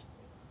that,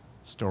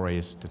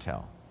 stories to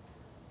tell.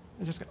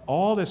 They just got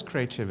all this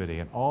creativity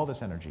and all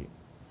this energy.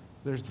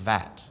 There's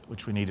that,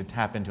 which we need to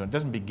tap into. It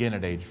doesn't begin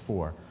at age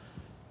 4.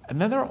 And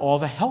then there are all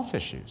the health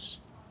issues.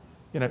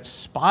 You know,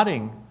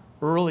 spotting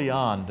early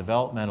on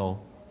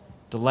developmental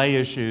delay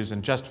issues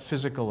and just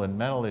physical and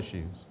mental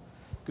issues.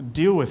 You can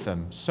deal with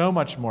them so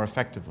much more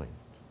effectively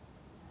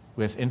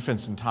with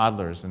infants and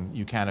toddlers than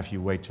you can if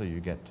you wait till you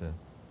get to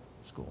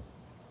school.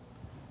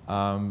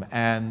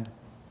 And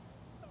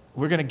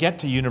we're going to get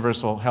to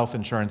universal health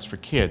insurance for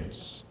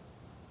kids.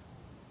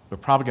 We're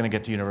probably going to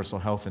get to universal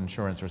health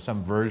insurance or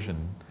some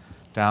version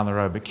down the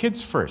road, but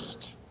kids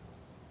first.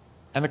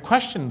 And the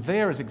question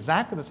there is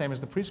exactly the same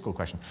as the preschool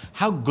question.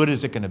 How good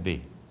is it going to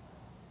be?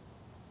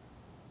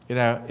 You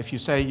know, if you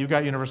say you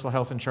got universal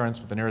health insurance,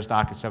 but the nearest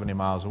doc is 70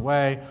 miles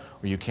away,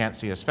 or you can't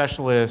see a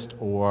specialist,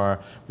 or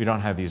we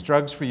don't have these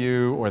drugs for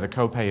you, or the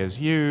copay is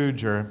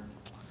huge, or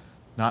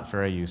not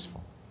very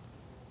useful.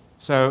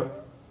 So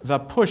the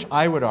push,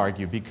 I would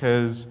argue,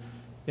 because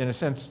in a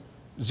sense,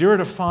 0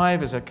 to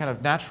 5 is a kind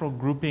of natural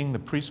grouping, the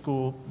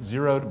preschool,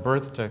 0 to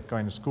birth to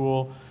going to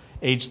school.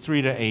 Age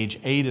 3 to age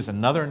 8 is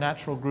another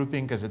natural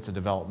grouping because it's a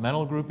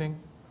developmental grouping.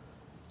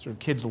 Sort of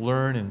kids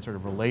learn in sort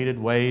of related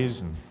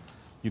ways, and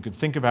you could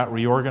think about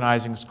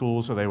reorganizing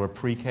schools so they were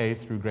pre-K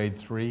through grade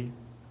 3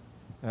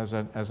 as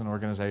an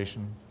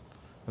organization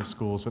of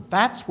schools. But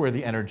that's where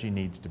the energy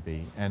needs to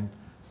be, and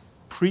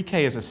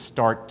pre-K is a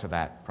start to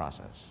that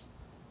process.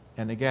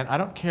 And again, I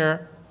don't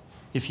care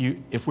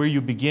if where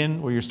you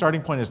begin, where your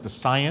starting point is the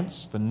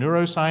science, the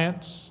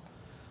neuroscience,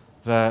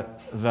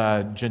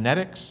 the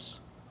genetics.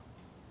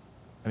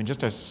 I mean,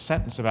 just a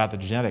sentence about the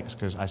genetics,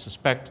 because I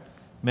suspect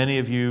many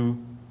of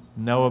you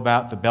know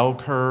about the bell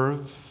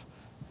curve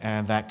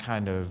and that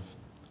kind of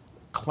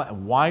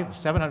wide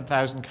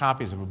 700,000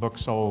 copies of a book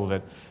sold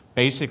that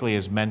basically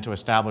is meant to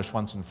establish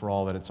once and for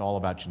all that it's all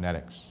about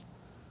genetics.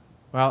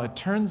 Well, it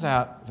turns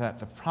out that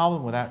the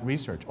problem with that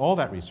research, all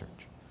that research,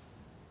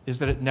 is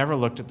that it never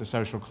looked at the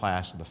social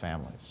class of the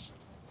families.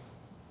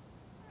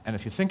 And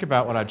if you think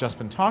about what I've just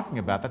been talking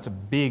about, that's a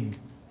big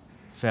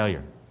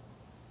failure.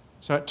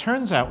 So it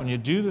turns out when you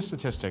do the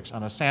statistics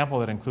on a sample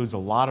that includes a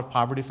lot of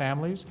poverty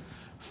families,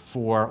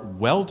 for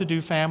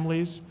well-to-do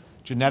families,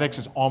 genetics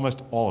is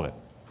almost all of it.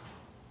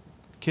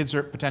 Kids'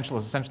 potential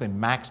is essentially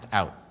maxed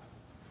out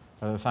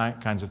by the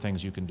kinds of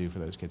things you can do for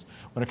those kids.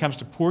 When it comes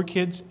to poor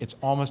kids, it's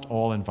almost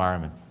all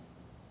environment.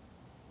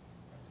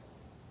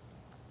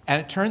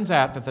 And it turns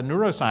out that the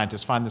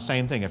neuroscientists find the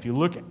same thing. If you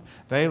look,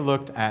 they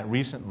looked at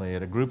recently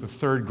at a group of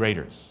third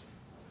graders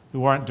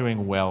who aren't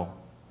doing well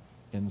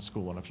in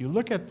school. And if you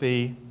look at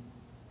the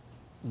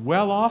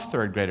well-off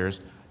third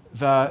graders,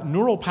 the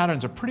neural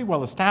patterns are pretty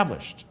well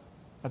established.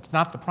 That's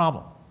not the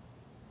problem.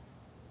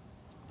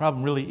 The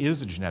problem really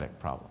is a genetic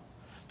problem.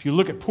 If you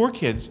look at poor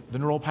kids, the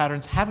neural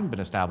patterns haven't been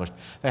established.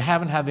 They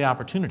haven't had the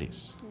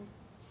opportunities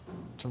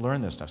to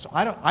learn this stuff. So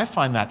I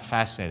find that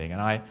fascinating,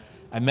 and I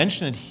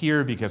mention it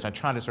here because I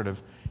try to sort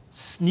of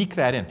sneak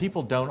that in.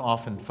 People don't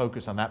often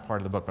focus on that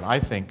part of the book, but I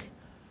think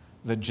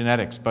the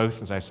genetics,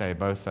 both, as I say,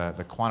 both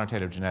the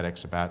quantitative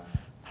genetics about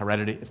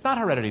heredity, it's not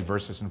heredity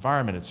versus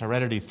environment, it's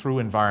heredity through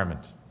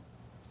environment.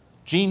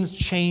 Genes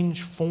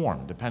change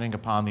form depending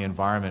upon the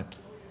environment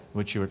in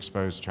which you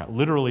expose the child,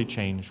 literally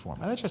change form.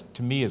 And that just,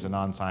 to me as a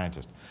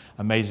non-scientist,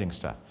 amazing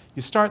stuff.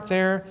 You start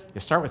there, you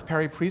start with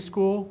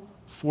preschool,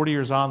 40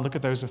 years on, look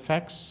at those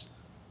effects.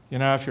 You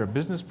know, if you're a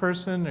business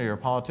person or you're a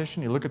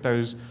politician, you look at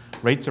those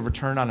rates of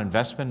return on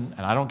investment,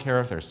 and I don't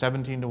care if they're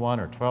 17 to 1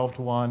 or 12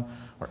 to 1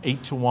 or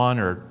 8 to 1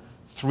 or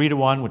 3 to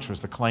 1, which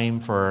was the claim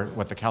for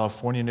what the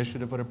California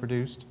initiative would have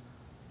produced.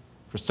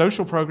 For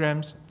social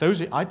programs,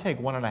 those I'd take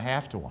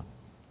 1.5 to 1.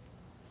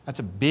 That's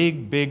a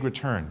big, big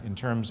return in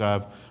terms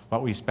of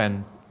what we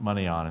spend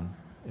money on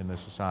in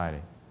this society.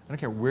 I don't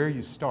care where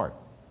you start.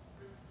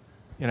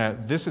 You know,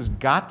 this has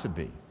got to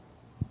be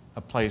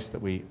a place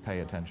that we pay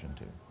attention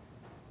to.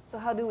 So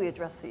how do we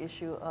address the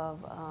issue of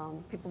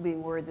people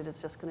being worried that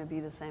it's just going to be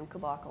the same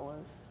debacle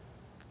as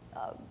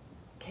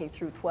K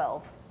through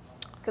 12?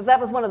 Because that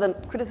was one of the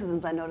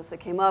criticisms I noticed that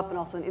came up, and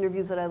also in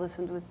interviews that I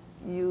listened with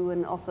you,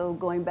 and also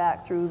going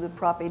back through the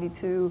Prop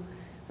 82,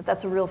 that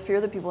that's a real fear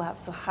that people have.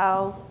 So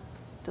how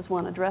does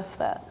one address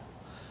that?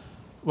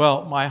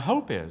 Well, my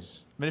hope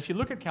is, I mean, if you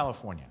look at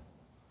California,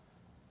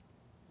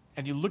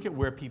 and you look at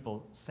where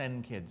people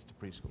send kids to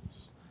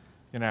preschools,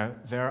 you know,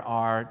 there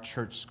are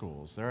church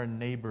schools, there are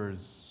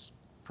neighbors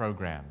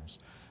programs,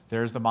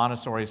 there's the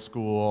Montessori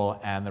school,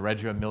 and the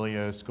Reggio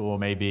Emilia school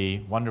may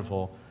be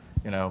wonderful,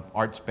 you know,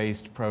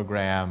 arts-based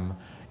program.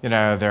 You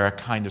know, there are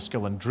kind of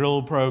skill and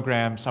drill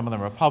programs. Some of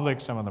them are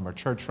public, some of them are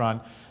church-run,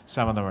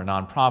 some of them are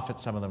nonprofit,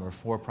 some of them are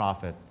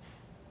for-profit.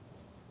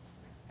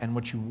 And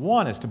what you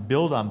want is to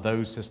build on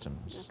those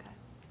systems.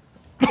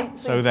 Okay.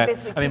 So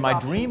that, I mean, my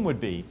dream would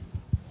be,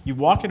 you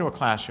walk into a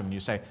classroom and you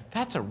say,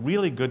 that's a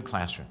really good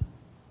classroom.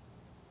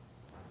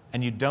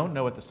 And you don't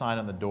know what the sign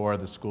on the door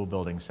of the school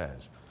building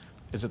says.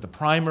 Is it the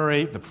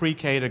primary, the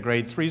pre-K to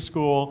grade 3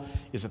 school?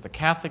 Is it the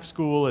Catholic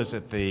school? Is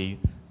it the,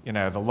 you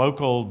know, the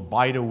local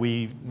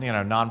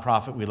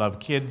nonprofit We Love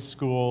Kids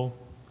school?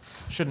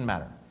 Shouldn't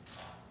matter.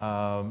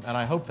 And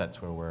I hope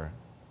that's where we're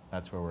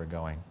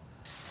going.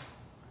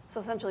 So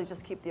essentially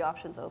just keep the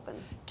options open.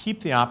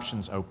 Keep the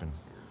options open.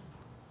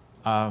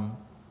 By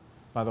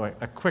the way,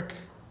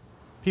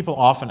 people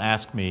often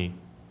ask me,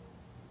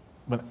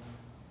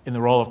 in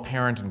the role of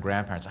parent and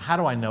grandparents, how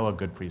do I know a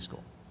good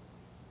preschool?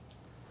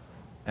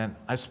 And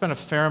I spent a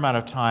fair amount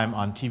of time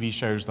on TV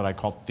shows that I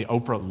call the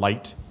Oprah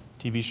Light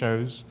TV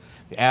shows,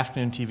 the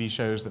afternoon TV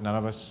shows that none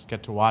of us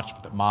get to watch,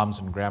 but that moms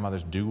and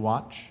grandmothers do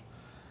watch.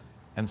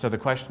 And so the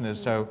question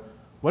is, so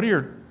what are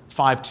your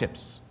 5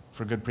 tips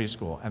for good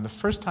preschool? And the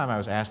first time I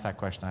was asked that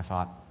question, I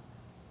thought,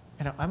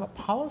 you know, I'm a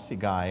policy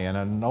guy and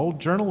an old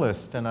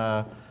journalist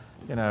and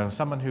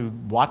someone who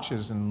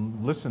watches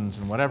and listens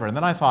and whatever. And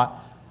then I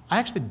thought, I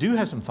actually do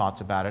have some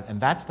thoughts about it, and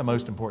that's the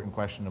most important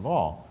question of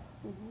all.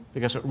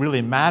 Because what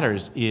really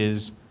matters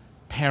is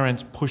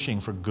parents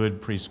pushing for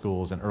good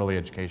preschools and early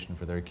education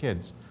for their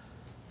kids.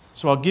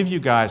 So I'll give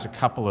you guys a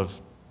couple of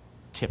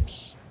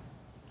tips.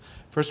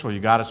 First of all,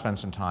 you've got to spend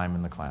some time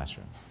in the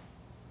classroom.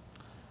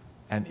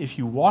 And if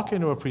you walk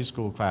into a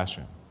preschool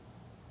classroom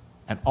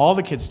and all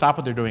the kids stop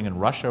what they're doing and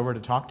rush over to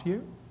talk to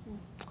you,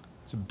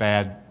 it's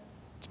bad.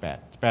 It's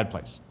a bad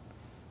place.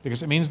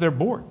 Because it means they're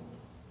bored.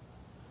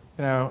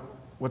 You know,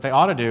 what they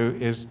ought to do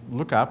is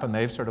look up, and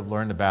they've sort of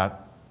learned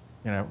about,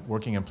 you know,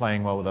 working and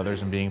playing well with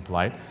others and being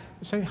polite.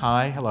 They say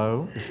hi,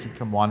 hello, if you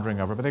come wandering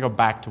over, but they go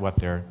back to what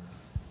they're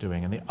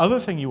doing. And the other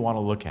thing you want to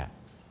look at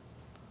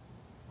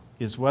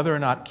is whether or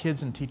not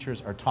kids and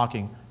teachers are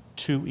talking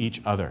to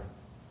each other.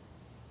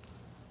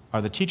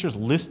 Are the teachers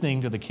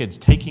listening to the kids,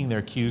 taking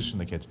their cues from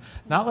the kids?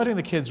 Not letting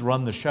the kids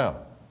run the show,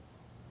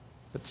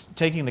 but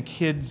taking the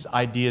kids'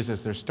 ideas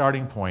as their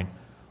starting point,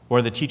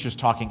 or the teachers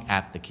talking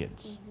at the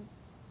kids,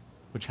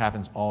 which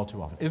happens all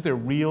too often. Is there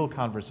real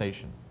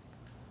conversation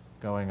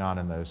going on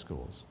in those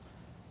schools.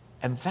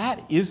 And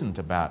that isn't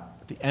about,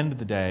 at the end of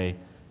the day,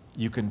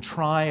 you can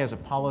try as a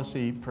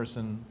policy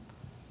person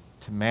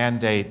to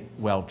mandate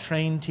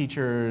well-trained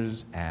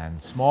teachers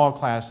and small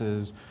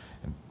classes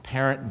and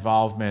parent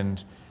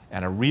involvement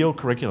and a real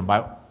curriculum.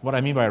 What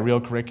I mean by a real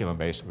curriculum,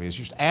 basically, is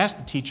you should ask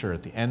the teacher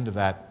at the end of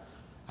that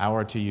hour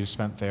or two you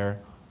spent there,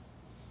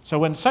 so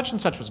when such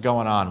and such was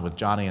going on with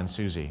Johnny and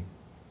Susie,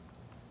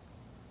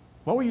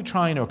 what were you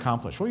trying to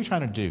accomplish? What were you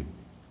trying to do?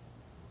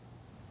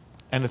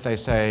 And if they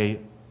say,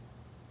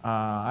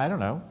 I don't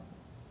know,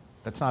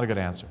 that's not a good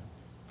answer.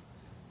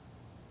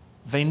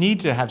 They need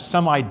to have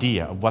some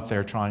idea of what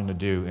they're trying to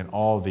do in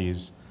all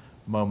these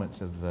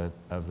moments of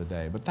the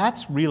day. But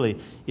that's really,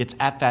 it's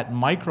at that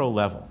micro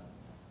level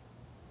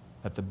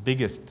that the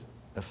biggest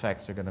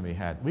effects are going to be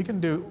had. We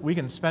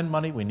can spend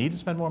money, we need to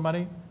spend more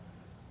money.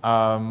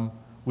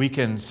 We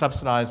can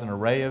subsidize an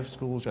array of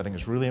schools, which I think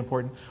is really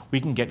important. We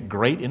can get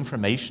great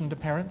information to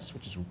parents,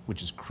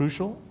 which is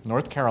crucial.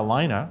 North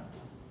Carolina,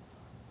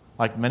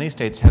 like many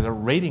states, has a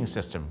rating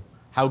system.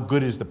 How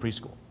good is the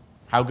preschool?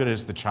 How good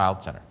is the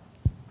child center?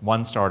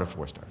 1 star to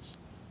 4 stars.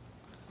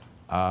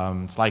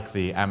 It's like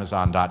the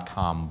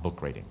Amazon.com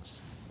book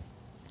ratings.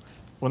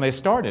 When they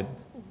started,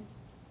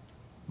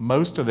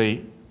 most of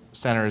the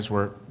centers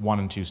were 1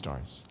 and 2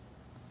 stars.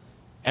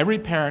 Every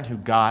parent who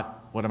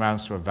got what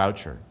amounts to a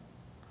voucher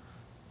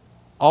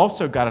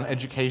also got an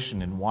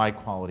education in why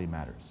quality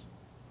matters.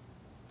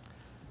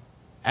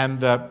 And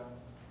the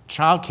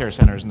child care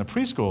centers and the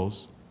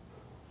preschools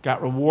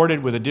got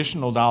rewarded with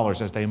additional dollars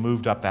as they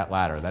moved up that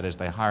ladder. That is,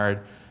 they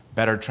hired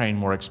better trained,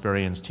 more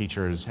experienced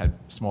teachers, had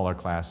smaller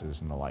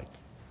classes and the like.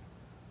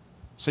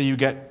 So you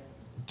get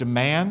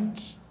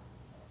demand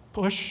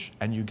push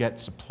and you get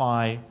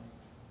supply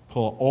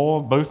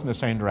pull, both in the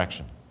same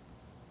direction.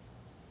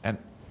 And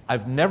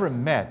I've never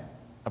met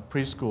a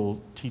preschool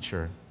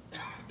teacher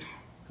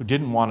who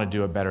didn't want to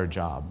do a better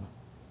job,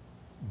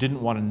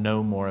 didn't want to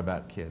know more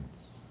about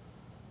kids.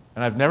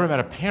 And I've never met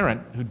a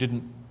parent who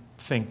didn't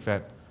think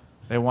that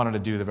they wanted to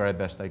do the very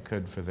best they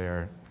could for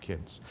their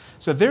kids.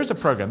 So there's a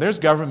program, there's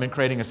government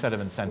creating a set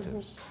of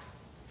incentives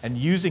and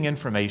using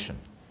information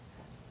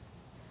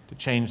to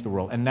change the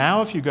world. And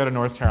now if you go to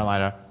North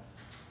Carolina,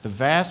 the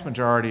vast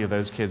majority of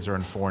those kids are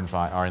in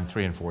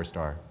 3 and 4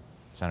 star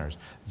centers.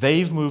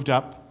 They've moved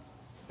up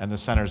and the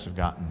centers have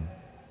gotten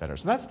better.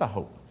 So that's the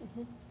hope.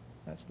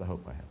 That's the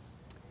hope I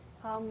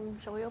have.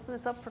 Shall we open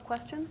this up for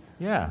questions?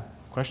 Yeah.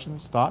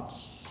 Questions,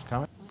 thoughts,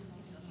 comments?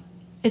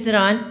 Is it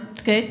on?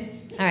 It's good?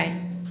 All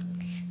right.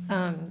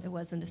 It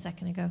wasn't a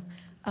second ago.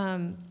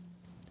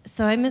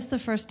 So I missed the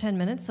first 10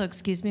 minutes, so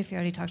excuse me if you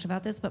already talked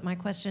about this, but my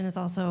question is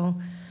also,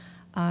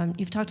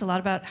 you've talked a lot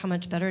about how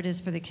much better it is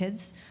for the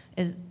kids.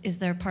 Is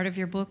there part of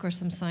your book or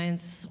some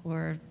science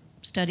or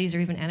studies or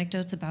even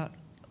anecdotes about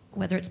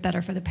whether it's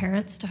better for the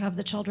parents to have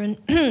the children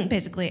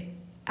basically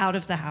out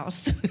of the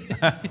house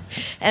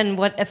and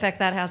what effect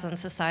that has on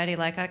society?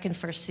 Like I can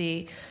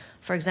foresee,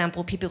 for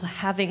example, people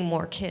having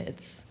more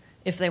kids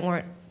if they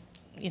weren't,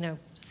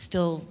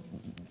 still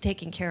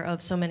taking care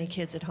of so many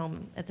kids at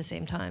home at the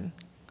same time.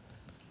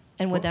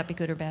 And would that be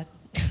good or bad?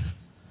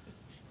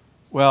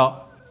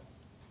 Well,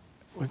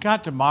 we've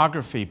got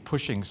demography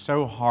pushing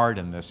so hard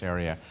in this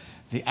area.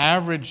 The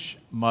average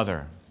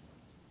mother,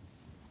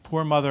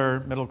 poor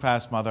mother,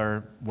 middle-class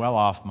mother,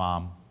 well-off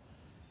mom,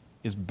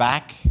 is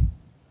back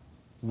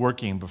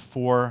working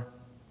before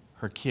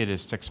her kid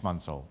is 6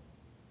 months old.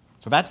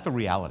 So that's the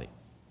reality.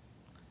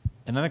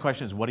 And then the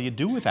question is, what do you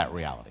do with that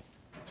reality?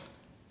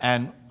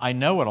 And I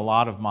know what a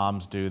lot of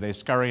moms do. They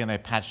scurry and they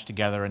patch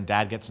together, and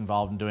dad gets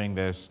involved in doing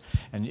this.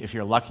 And if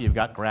you're lucky, you've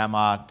got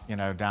grandma,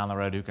 down the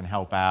road who can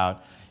help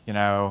out,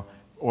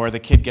 or the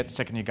kid gets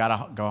sick and you got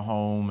to go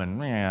home.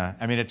 And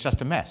I mean, it's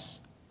just a mess,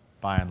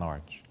 by and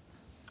large.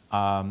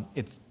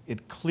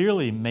 It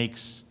clearly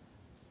makes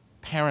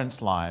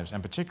parents' lives,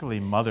 and particularly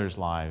mothers'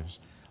 lives,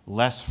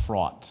 less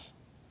fraught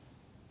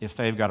if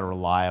they've got a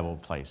reliable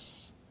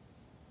place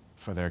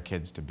for their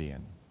kids to be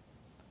in.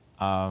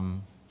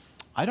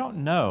 I don't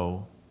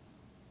know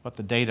what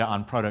the data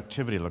on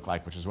productivity look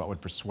like, which is what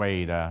would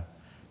persuade a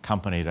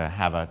company to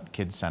have a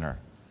kids center.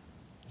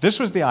 This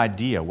was the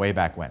idea way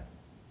back when,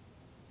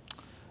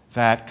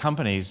 that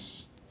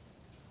companies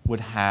would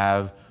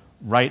have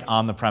right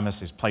on the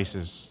premises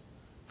places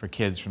for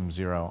kids from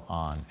 0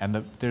 on. And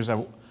I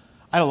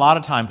had a lot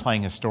of time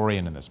playing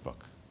historian in this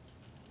book,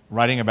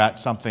 writing about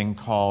something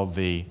called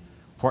the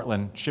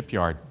Portland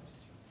Shipyard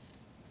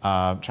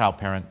Child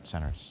Parent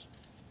Centers.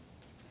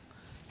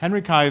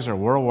 Henry Kaiser,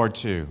 World War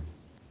II,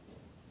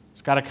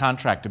 has got a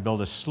contract to build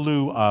a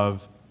slew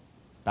of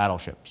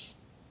battleships.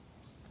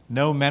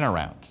 No men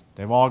around.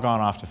 They've all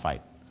gone off to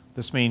fight.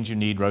 This means you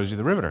need Rosie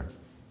the Riveter.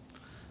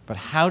 But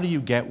how do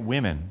you get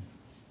women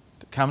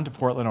to come to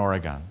Portland,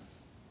 Oregon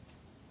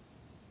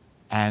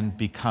and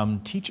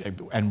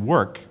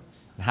work?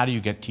 And how do you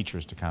get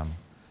teachers to come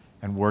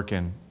and work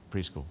in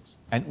preschools?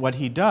 And what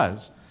he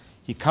does,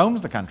 he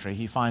combs the country,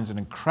 he finds an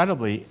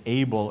incredibly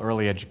able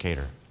early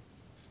educator,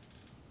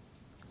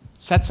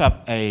 sets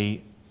up a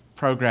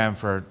program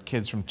for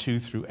kids from 2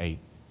 through 8,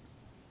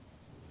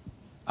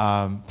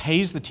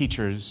 pays the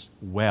teachers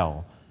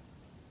well.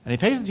 And he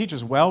pays the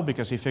teachers well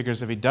because he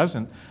figures if he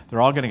doesn't,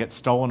 they're all going to get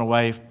stolen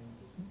away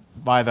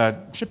by the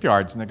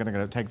shipyards, and they're going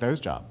to take those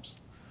jobs.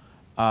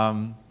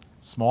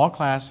 Small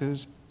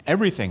classes,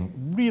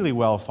 everything really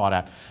well thought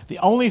out. The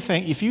only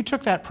thing, if you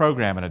took that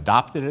program and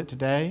adopted it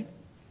today,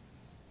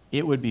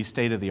 it would be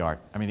state of the art.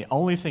 I mean, the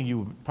only thing you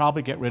would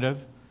probably get rid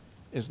of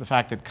is the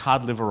fact that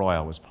cod liver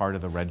oil was part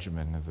of the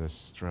regimen of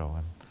this drill.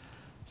 And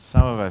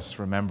some of us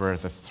remember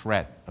the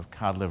threat of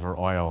cod liver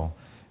oil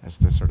as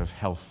this sort of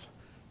health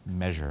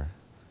measure.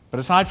 But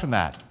aside from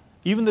that,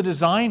 even the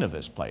design of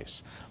this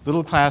place,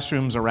 little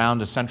classrooms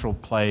around a central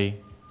play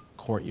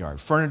courtyard,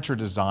 furniture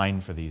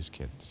designed for these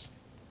kids.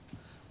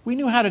 We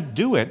knew how to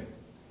do it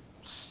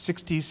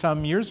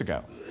 60-some years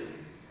ago.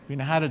 We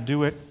know how to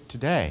do it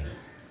today.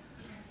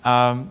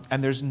 And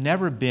there's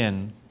never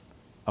been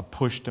a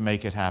push to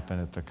make it happen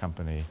at the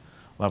company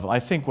level. I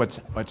think what's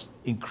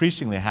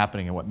increasingly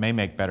happening and what may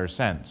make better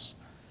sense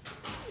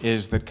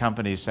is that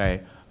companies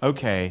say,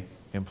 okay,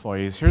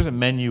 employees, here's a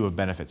menu of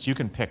benefits. You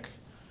can pick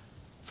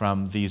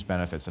from these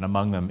benefits, and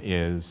among them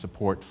is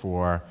support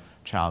for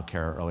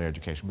childcare or early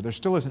education. But there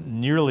still isn't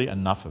nearly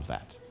enough of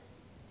that.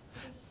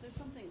 There's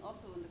something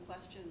also in the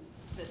question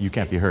that... You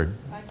can't be heard.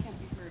 I can't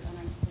be heard, and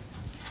I'm supposed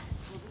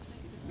to... Will this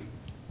make a difference?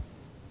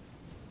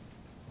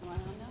 Am I on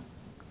now?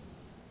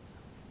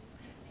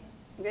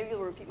 Maybe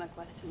you'll repeat my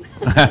question.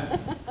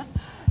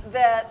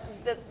 that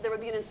there would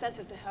be an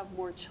incentive to have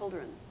more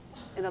children.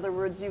 In other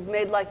words, you've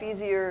made life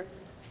easier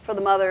for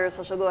the mother,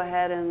 so she'll go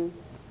ahead and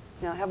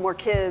have more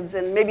kids,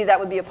 and maybe that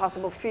would be a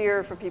possible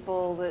fear for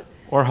people that...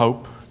 Or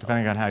hope,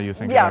 depending on how you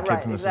think about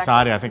kids in the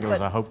society. I think it was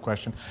a hope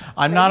question.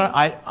 I'm not,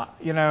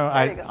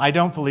 I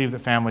don't believe that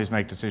families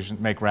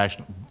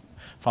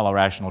follow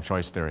rational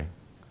choice theory.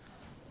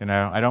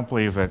 I don't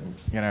believe that,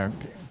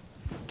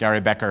 Gary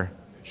Becker,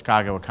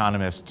 Chicago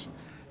economist,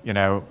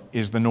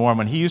 is the norm.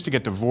 When he used to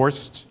get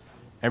divorced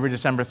every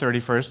December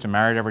 31st and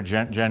married every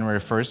January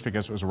 1st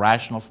because it was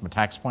rational from a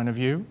tax point of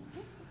view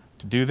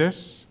to do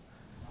this.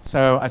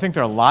 So I think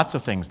there are lots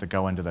of things that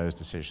go into those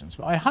decisions.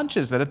 But my hunch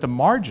is that at the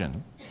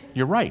margin,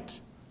 you're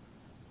right.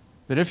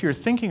 That if you're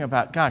thinking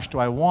about, gosh, do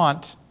I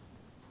want,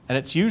 and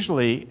it's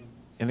usually,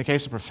 in the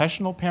case of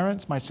professional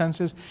parents, my sense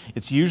is,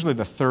 it's usually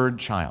the third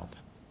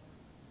child.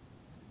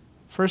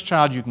 First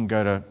child, you can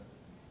go to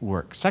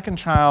work. Second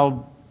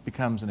child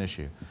becomes an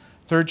issue.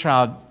 Third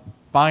child,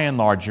 by and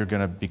large, you're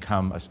going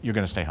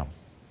to stay home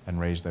and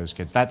raise those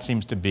kids. That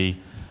seems to be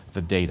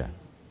the data.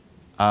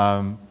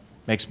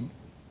 Makes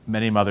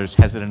many mothers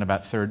hesitant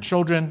about third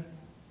children,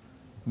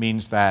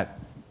 means that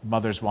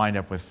mothers wind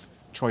up with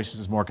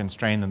choices more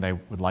constrained than they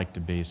would like to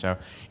be. So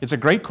it's a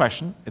great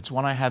question. It's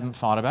one I hadn't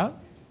thought about.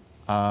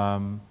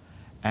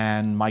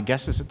 And my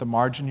guess is at the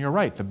margin, you're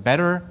right. The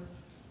better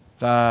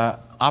the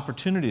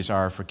opportunities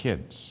are for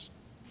kids,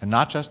 and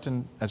not just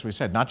in, as we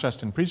said, not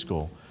just in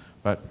preschool,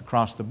 but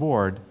across the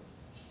board,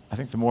 I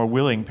think the more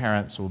willing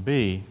parents will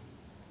be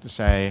to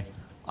say,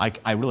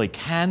 I really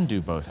can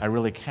do both. I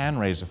really can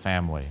raise a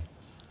family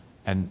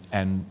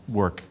and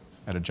work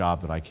at a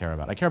job that I care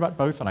about. I care about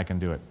both, and I can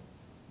do it.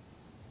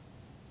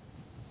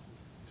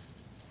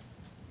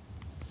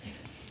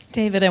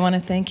 David, I want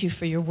to thank you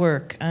for your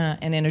work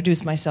and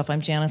introduce myself.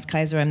 I'm Janice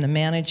Kaiser. I'm the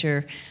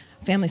manager,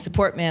 family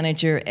support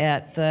manager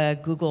at the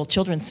Google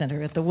Children's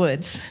Center at the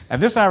Woods.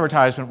 And this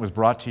advertisement was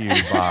brought to you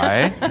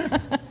by...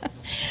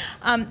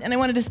 and I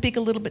wanted to speak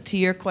a little bit to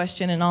your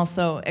question and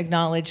also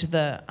acknowledge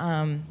the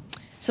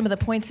some of the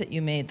points that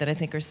you made that I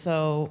think are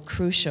so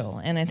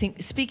crucial. And I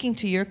think, speaking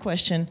to your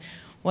question,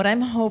 what I'm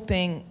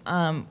hoping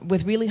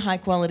with really high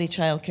quality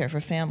childcare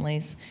for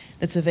families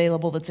that's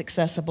available, that's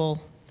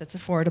accessible, that's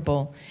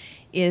affordable,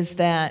 is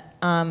that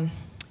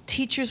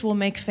teachers will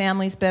make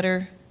families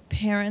better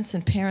parents,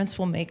 and parents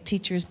will make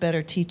teachers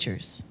better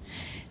teachers.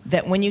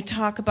 That when you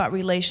talk about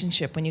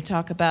relationship, when you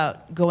talk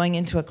about going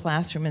into a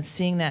classroom and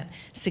seeing that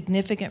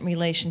significant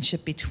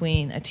relationship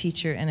between a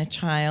teacher and a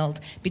child,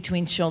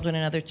 between children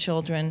and other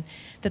children,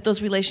 that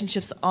those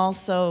relationships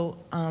also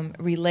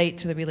relate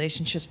to the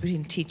relationships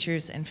between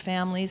teachers and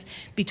families,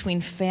 between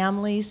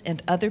families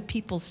and other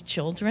people's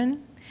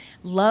children.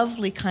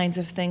 Lovely kinds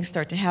of things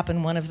start to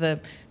happen. One of the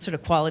sort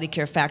of quality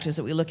care factors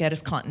that we look at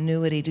is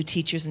continuity. Do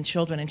teachers and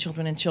children and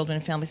children and children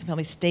and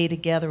families stay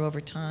together over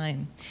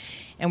time?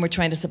 And we're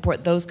trying to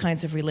support those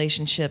kinds of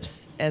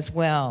relationships as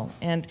well.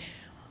 And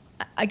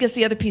I guess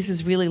the other piece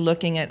is really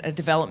looking at a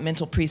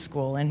developmental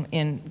preschool and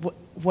in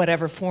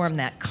whatever form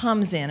that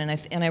comes in.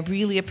 And I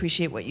really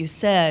appreciate what you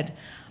said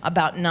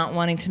about not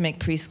wanting to make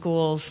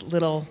preschools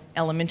little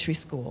elementary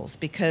schools,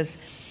 because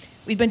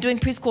we've been doing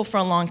preschool for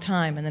a long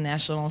time, and the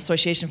National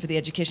Association for the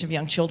Education of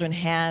Young Children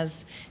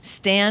has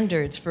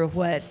standards for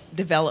what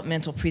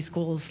developmental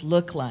preschools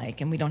look like,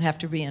 and we don't have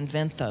to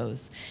reinvent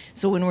those.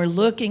 So when we're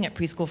looking at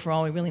Preschool for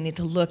All, we really need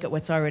to look at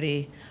what's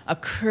already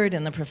occurred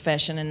in the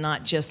profession and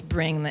not just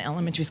bring the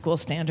elementary school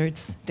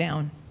standards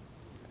down.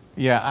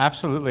 Yeah,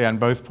 absolutely, on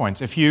both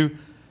points. If you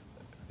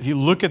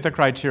look at the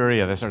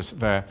criteria,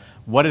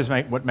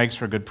 what makes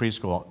for a good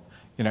preschool,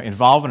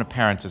 involvement of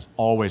parents is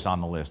always on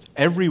the list.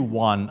 Every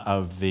one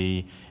of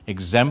the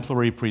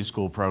exemplary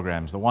preschool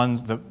programs, the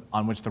ones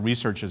on which the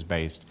research is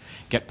based,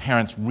 get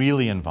parents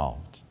really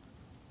involved.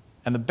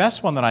 And the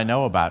best one that I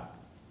know about,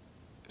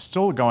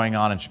 still going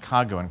on in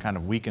Chicago in kind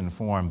of weakened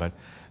form, but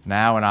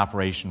now in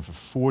operation for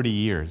 40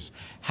 years,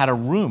 had a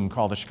room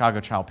called the Chicago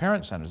Child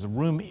Parent Centers, a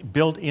room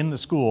built in the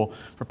school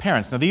for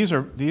parents. Now these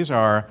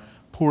are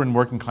poor and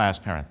working class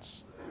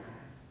parents.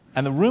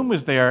 And the room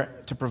was there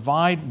to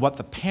provide what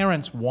the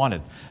parents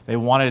wanted. They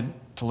wanted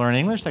to learn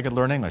English, they could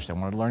learn English. They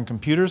wanted to learn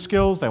computer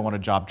skills, they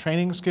wanted job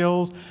training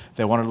skills,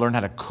 they wanted to learn how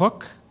to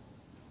cook.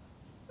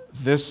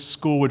 This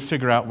school would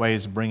figure out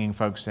ways of bringing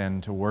folks in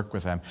to work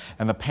with them,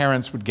 and the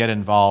parents would get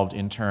involved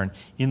in turn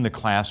in the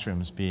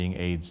classrooms being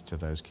aides to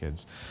those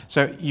kids.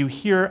 So you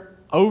hear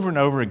over and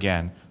over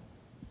again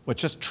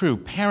what's just true.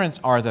 Parents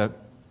are the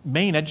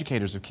main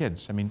educators of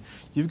kids. I mean,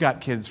 you've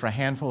got kids for a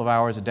handful of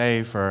hours a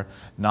day for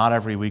not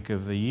every week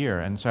of the year.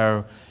 And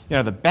so, you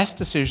know, the best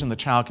decision the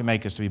child can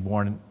make is to be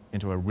born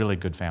into a really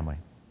good family.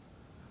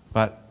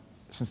 But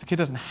since the kid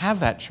doesn't have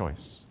that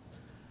choice,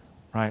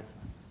 right,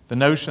 the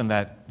notion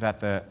that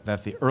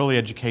the early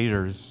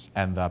educators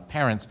and the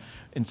parents,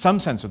 in some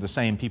sense, are the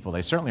same people,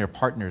 they certainly are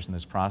partners in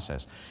this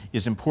process,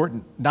 is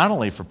important not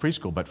only for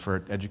preschool, but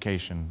for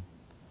education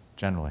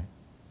generally.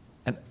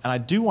 And I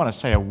do want to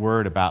say a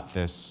word about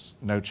this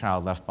No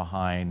Child Left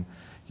Behind,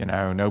 you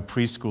know, no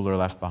preschooler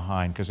left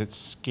behind, because it's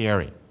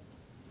scary.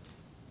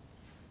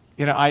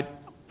 You know,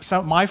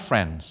 my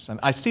friends, and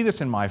I see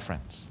this in my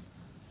friends,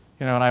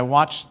 you know, and I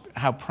watch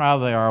how proud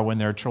they are when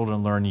their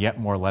children learn yet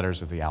more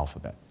letters of the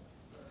alphabet.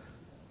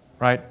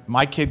 Right?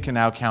 My kid can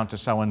now count to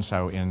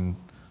so-and-so in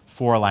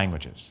 4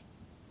 languages.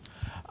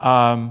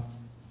 By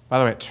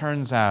the way, it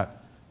turns out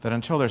that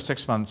until they're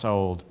 6 months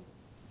old,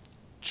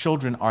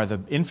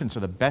 infants are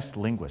the best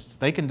linguists.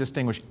 They can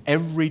distinguish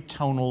every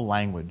tonal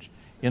language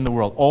in the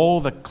world,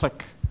 all the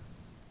click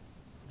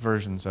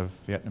versions of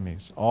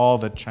Vietnamese, all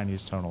the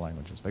Chinese tonal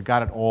languages. They've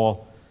got it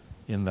all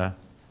in the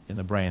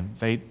brain.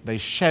 They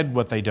shed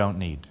what they don't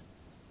need,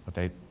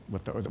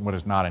 what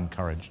is not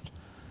encouraged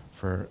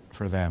for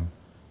them.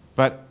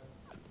 But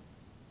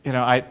you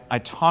know, I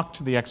talk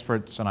to the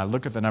experts and I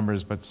look at the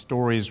numbers, but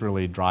stories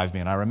really drive me.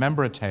 And I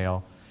remember a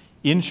tale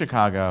in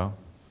Chicago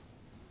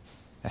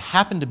that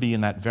happened to be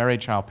in that very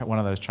one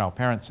of those child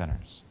parent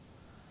centers.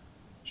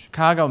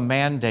 Chicago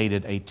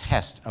mandated a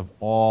test of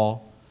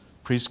all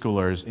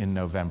preschoolers in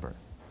November.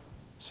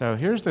 So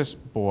here's this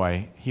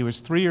boy. He was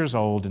 3 years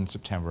old in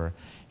September.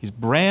 He's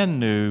brand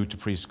new to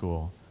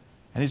preschool,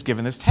 and he's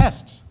given this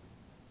test.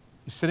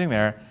 He's sitting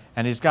there,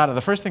 and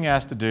the first thing he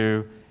has to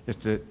do is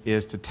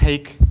to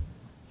take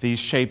these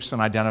shapes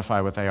and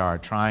identify what they are,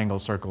 triangle,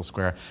 circle,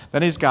 square.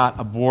 Then he's got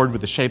a board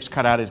with the shapes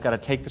cut out. He's got to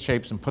take the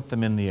shapes and put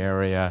them in the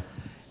area.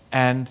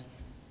 And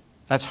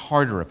that's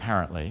harder,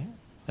 apparently.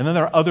 And then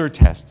there are other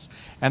tests.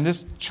 And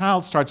this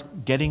child starts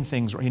getting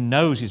things where he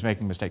knows he's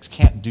making mistakes,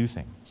 can't do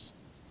things.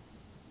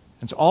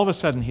 And so all of a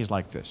sudden, he's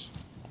like this.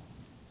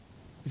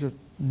 He's just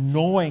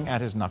gnawing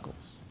at his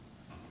knuckles.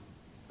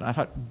 And I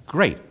thought,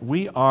 great,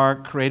 we are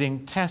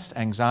creating test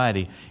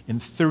anxiety in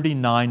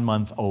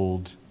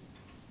 39-month-old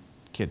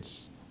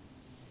kids.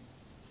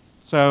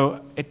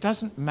 So it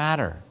doesn't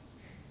matter.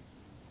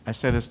 I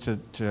say this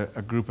to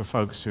a group of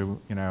folks who,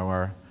 you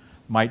know,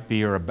 might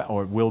be or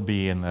will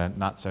be in the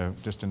not so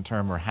distant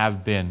term or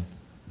have been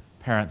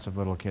parents of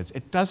little kids.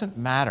 It doesn't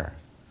matter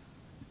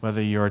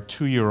whether your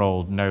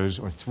 2-year-old knows,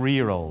 or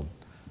 3-year-old,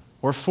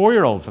 or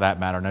 4-year-old for that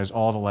matter, knows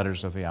all the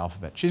letters of the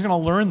alphabet. She's going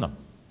to learn them.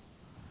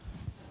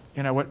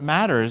 You know, what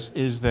matters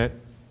is that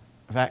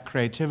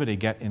creativity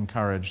get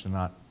encouraged and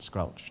not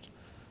squelched.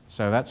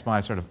 So that's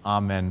my sort of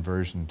amen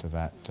version to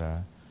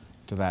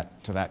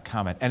that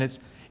comment. And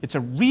it's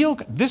a real,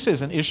 this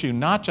is an issue,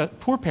 not just,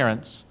 poor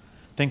parents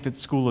think that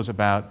school is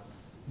about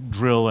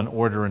drill and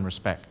order and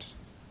respect.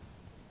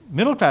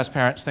 Middle-class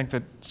parents think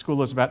that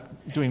school is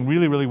about doing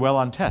really, really well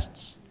on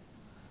tests,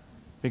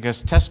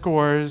 because test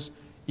scores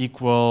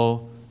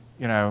equal,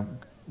 you know,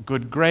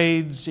 good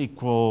grades,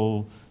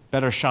 equal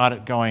better shot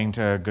at going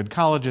to good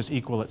colleges,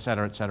 equal, et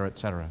cetera, et cetera, et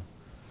cetera.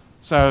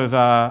 So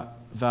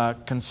the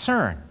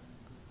concern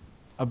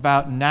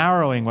about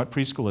narrowing what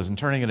preschool is and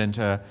turning it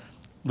into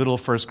little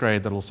first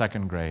grade, little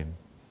second grade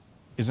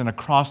is an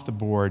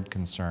across-the-board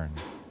concern.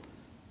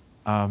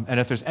 And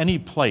if there's any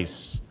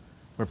place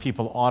where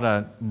people ought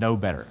to know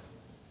better,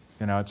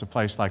 you know, it's a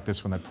place like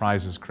this one that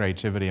prizes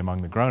creativity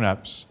among the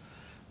grown-ups.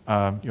 You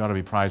ought to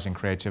be prizing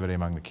creativity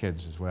among the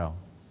kids as well.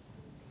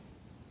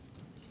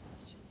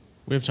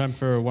 We have time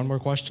for one more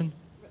question.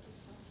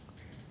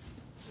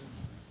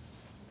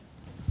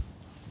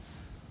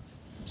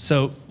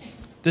 So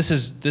this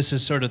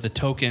is sort of the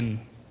token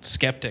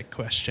skeptic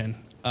question,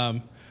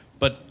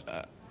 but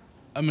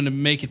I'm going to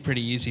make it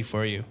pretty easy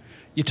for you.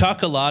 You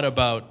talk a lot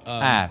about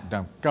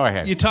don't go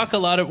ahead. You talk a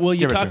lot of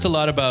you talked a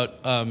lot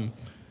about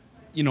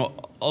you know,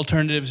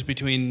 alternatives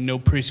between no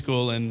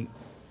preschool and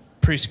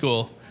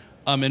preschool,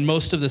 and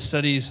most of the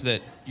studies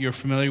that you're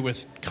familiar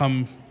with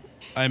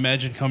I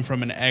imagine come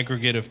from an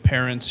aggregate of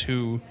parents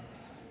who,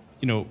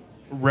 you know,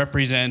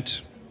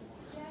 represent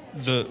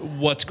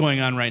what's going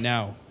on right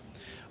now.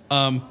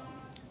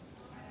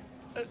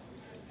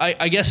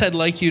 I guess I'd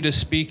like you to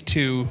speak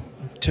to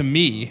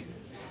me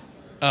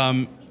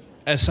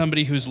as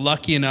somebody who's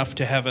lucky enough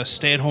to have a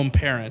stay-at-home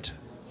parent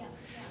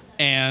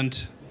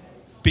and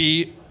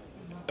be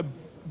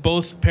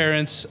both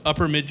parents,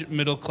 upper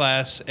middle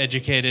class,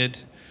 educated,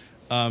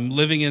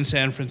 living in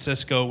San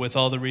Francisco with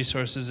all the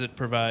resources it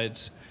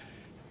provides.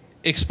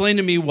 Explain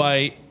to me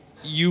why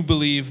you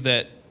believe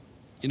that,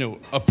 you know,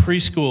 a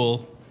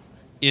preschool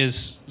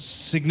is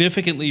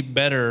significantly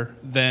better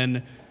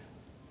than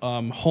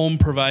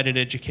home-provided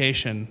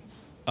education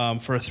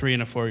for a 3-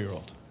 and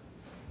 4-year-old.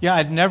 Yeah,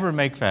 I never would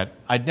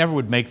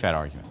make that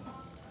argument.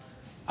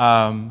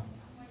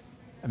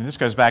 I mean, this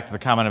goes back to the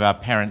comment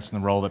about parents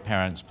and the role that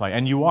parents play.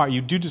 And you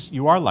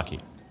are lucky.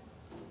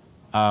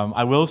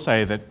 I will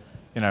say that,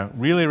 you know,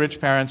 really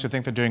rich parents who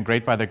think they're doing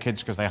great by their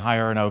kids because they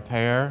hire an au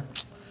pair.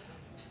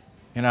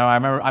 You know, I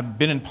remember I've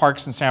been in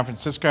parks in San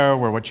Francisco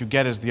where what you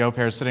get is the au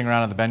pair sitting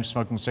around on the bench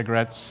smoking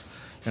cigarettes,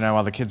 you know,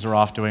 while the kids are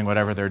off doing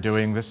whatever they're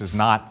doing. This is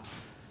not,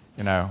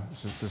 you know,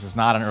 this is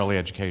not an early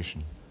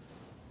education.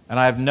 And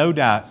I have no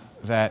doubt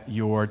that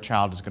your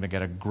child is going to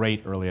get a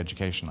great early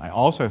education. I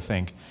also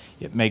think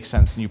it makes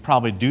sense, and you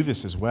probably do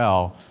this as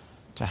well,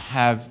 to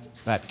have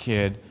that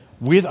kid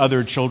with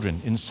other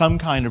children in some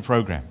kind of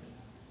program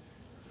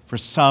for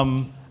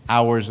some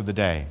hours of the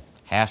day,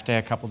 half day,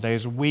 a couple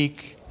days a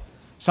week,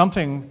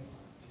 something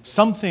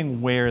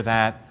where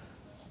that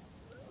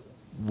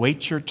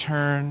wait your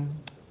turn,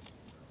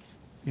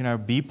 you know,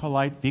 be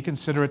polite, be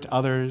considerate to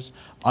others,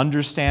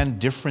 understand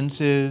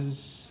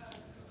differences.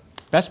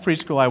 Best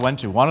preschool I went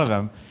to, one of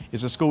them,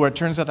 is a school where it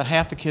turns out that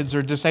half the kids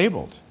are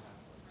disabled.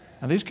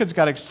 And these kids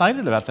got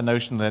excited about the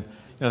notion that, you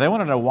know, they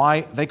wanted to know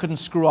why they couldn't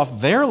screw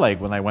off their leg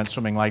when they went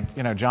swimming, like,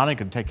 you know, Johnny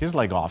could take his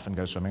leg off and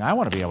go swimming. I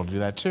want to be able to do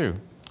that too.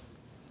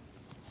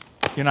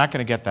 You're not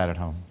going to get that at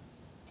home.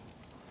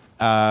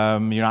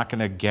 You're not going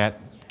to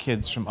get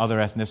kids from other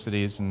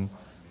ethnicities and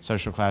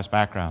social class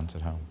backgrounds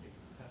at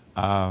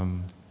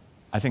home.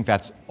 I think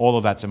all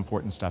of that's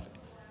important stuff.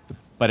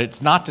 But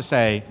it's not to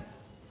say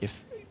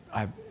if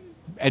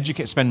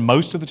spend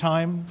most of the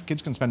time,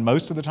 kids can spend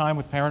most of the time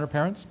with parent or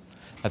parents,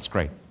 that's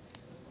great.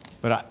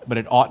 But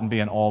it oughtn't be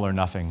an all or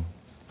nothing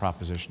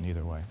proposition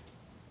either way.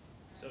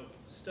 So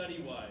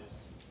study-wise,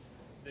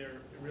 there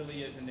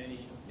really isn't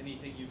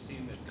anything you've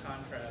seen that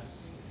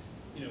contrasts,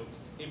 you know,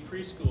 in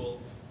preschool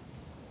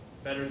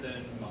better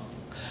than mom.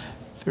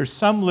 There's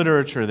some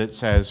literature that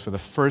says for the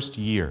first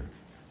year,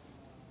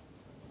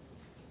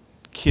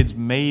 kids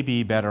may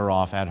be better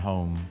off at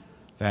home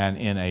than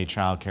in a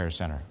child care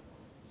center.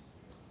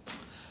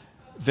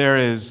 There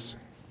is,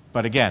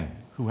 but again,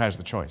 who has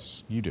the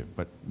choice? You do,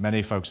 but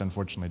many folks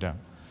unfortunately don't.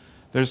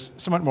 There's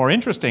somewhat more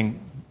interesting,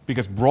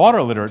 because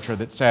broader literature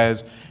that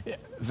says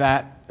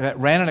that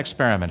ran an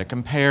experiment. It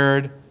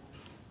compared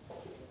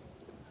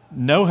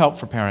no help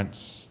for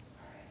parents,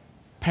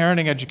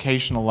 parenting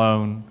education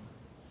alone,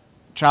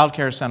 child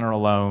care center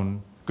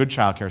alone, good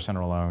child care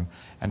center alone,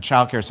 and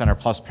child care center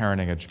plus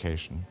parenting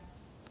education.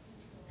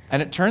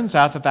 And it turns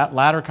out that that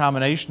latter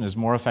combination is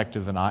more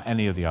effective than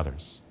any of the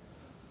others.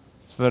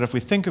 So that if we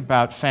think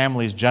about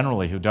families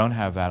generally who don't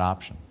have that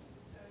option,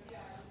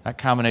 that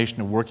combination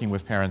of working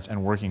with parents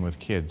and working with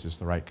kids is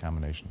the right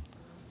combination.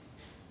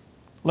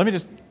 Let me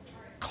just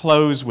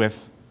close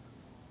with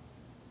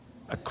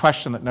a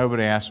question that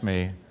nobody asked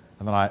me,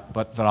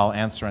 but that I'll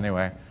answer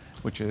anyway,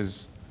 which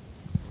is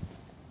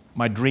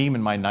my dream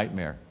and my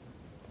nightmare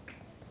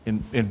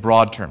in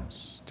broad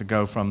terms, to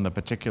go from the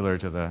particular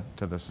to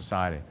the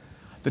society.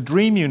 The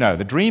dream, you know,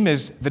 the dream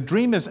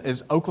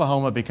is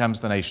Oklahoma becomes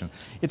the nation.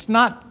 It's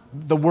not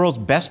the world's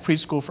best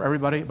preschool for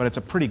everybody, but it's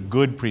a pretty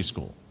good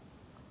preschool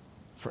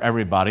for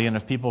everybody. And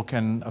if people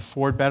can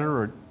afford better,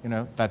 or, you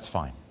know, that's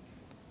fine.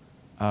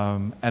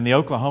 And the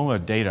Oklahoma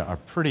data are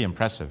pretty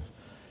impressive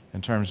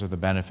in terms of the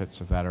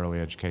benefits of that early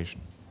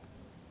education.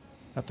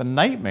 But the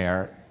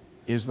nightmare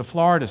is the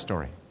Florida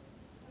story.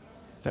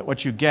 That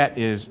what you get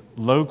is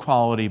low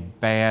quality,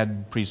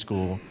 bad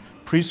preschool,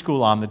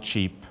 preschool on the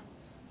cheap,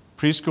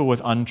 preschool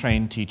with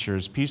untrained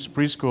teachers,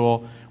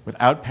 preschool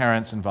without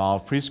parents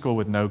involved, preschool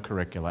with no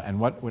curricula. And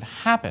what would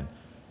happen,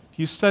 if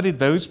you studied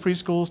those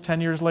preschools 10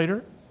 years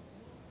later,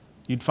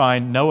 you'd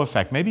find no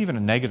effect, maybe even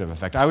a negative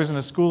effect. I was in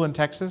a school in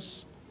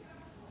Texas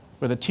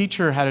where the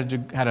teacher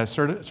had a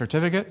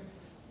certificate,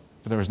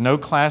 but there was no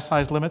class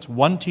size limits.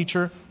 One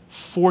teacher,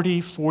 40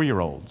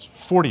 4-year-olds,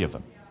 40 of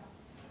them,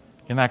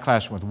 in that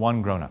classroom with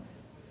one grown-up.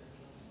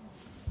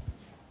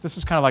 This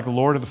is kind of like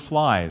Lord of the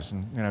Flies,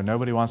 and, you know,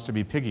 nobody wants to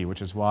be Piggy,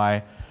 which is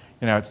why,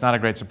 you know, it's not a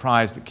great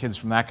surprise that kids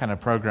from that kind of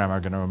program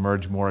are going to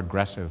emerge more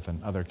aggressive than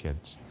other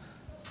kids.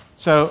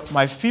 So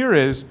my fear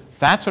is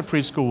that's what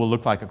preschool will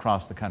look like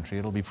across the country.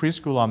 It'll be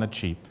preschool on the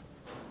cheap.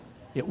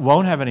 It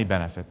won't have any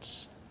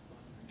benefits.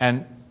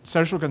 And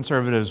social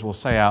conservatives will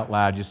say out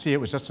loud, you see, it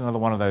was just another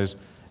one of those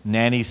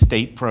nanny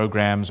state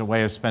programs, a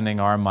way of spending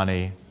our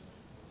money.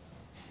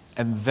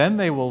 And then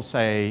they will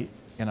say,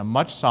 in a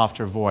much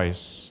softer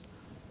voice,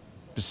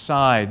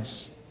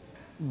 besides,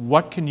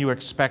 what can you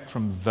expect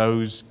from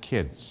those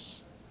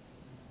kids?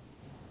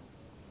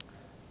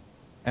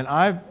 And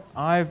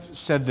I've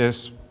said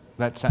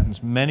that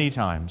sentence many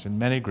times in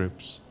many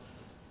groups,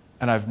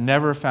 and I've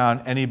never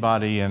found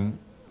anybody that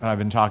I've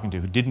been talking to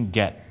who didn't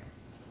get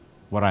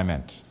what I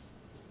meant.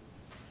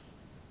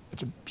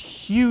 It's a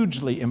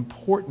hugely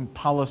important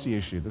policy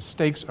issue. The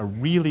stakes are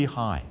really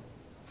high.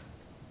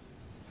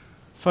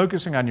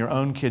 Focusing on your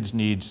own kids'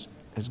 needs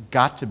has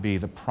got to be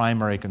the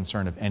primary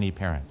concern of any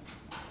parent.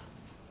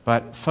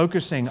 But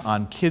focusing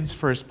on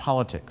kids-first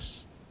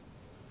politics,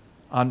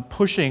 on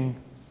pushing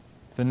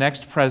the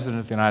next president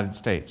of the United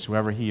States,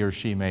 whoever he or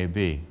she may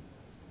be,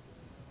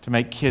 to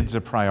make kids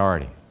a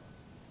priority.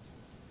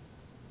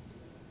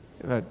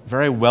 A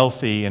very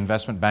wealthy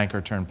investment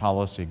banker turned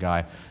policy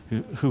guy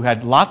who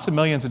had lots of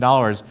millions of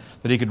dollars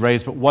that he could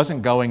raise but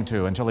wasn't going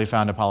to until he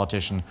found a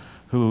politician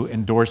who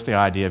endorsed the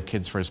idea of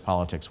kids first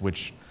politics,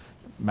 which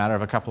a matter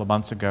of a couple of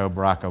months ago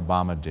Barack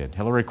Obama did.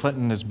 Hillary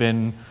Clinton has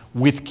been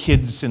with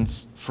kids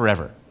since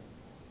forever.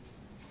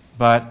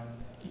 But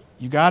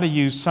you got to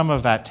use some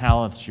of that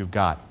talent that you've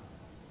got.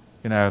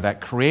 You know,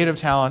 that creative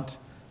talent,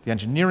 the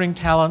engineering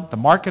talent, the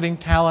marketing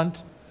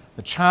talent,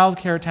 the child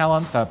care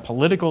talent, the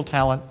political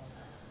talent,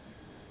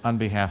 on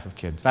behalf of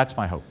kids. That's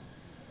my hope.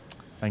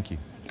 Thank you.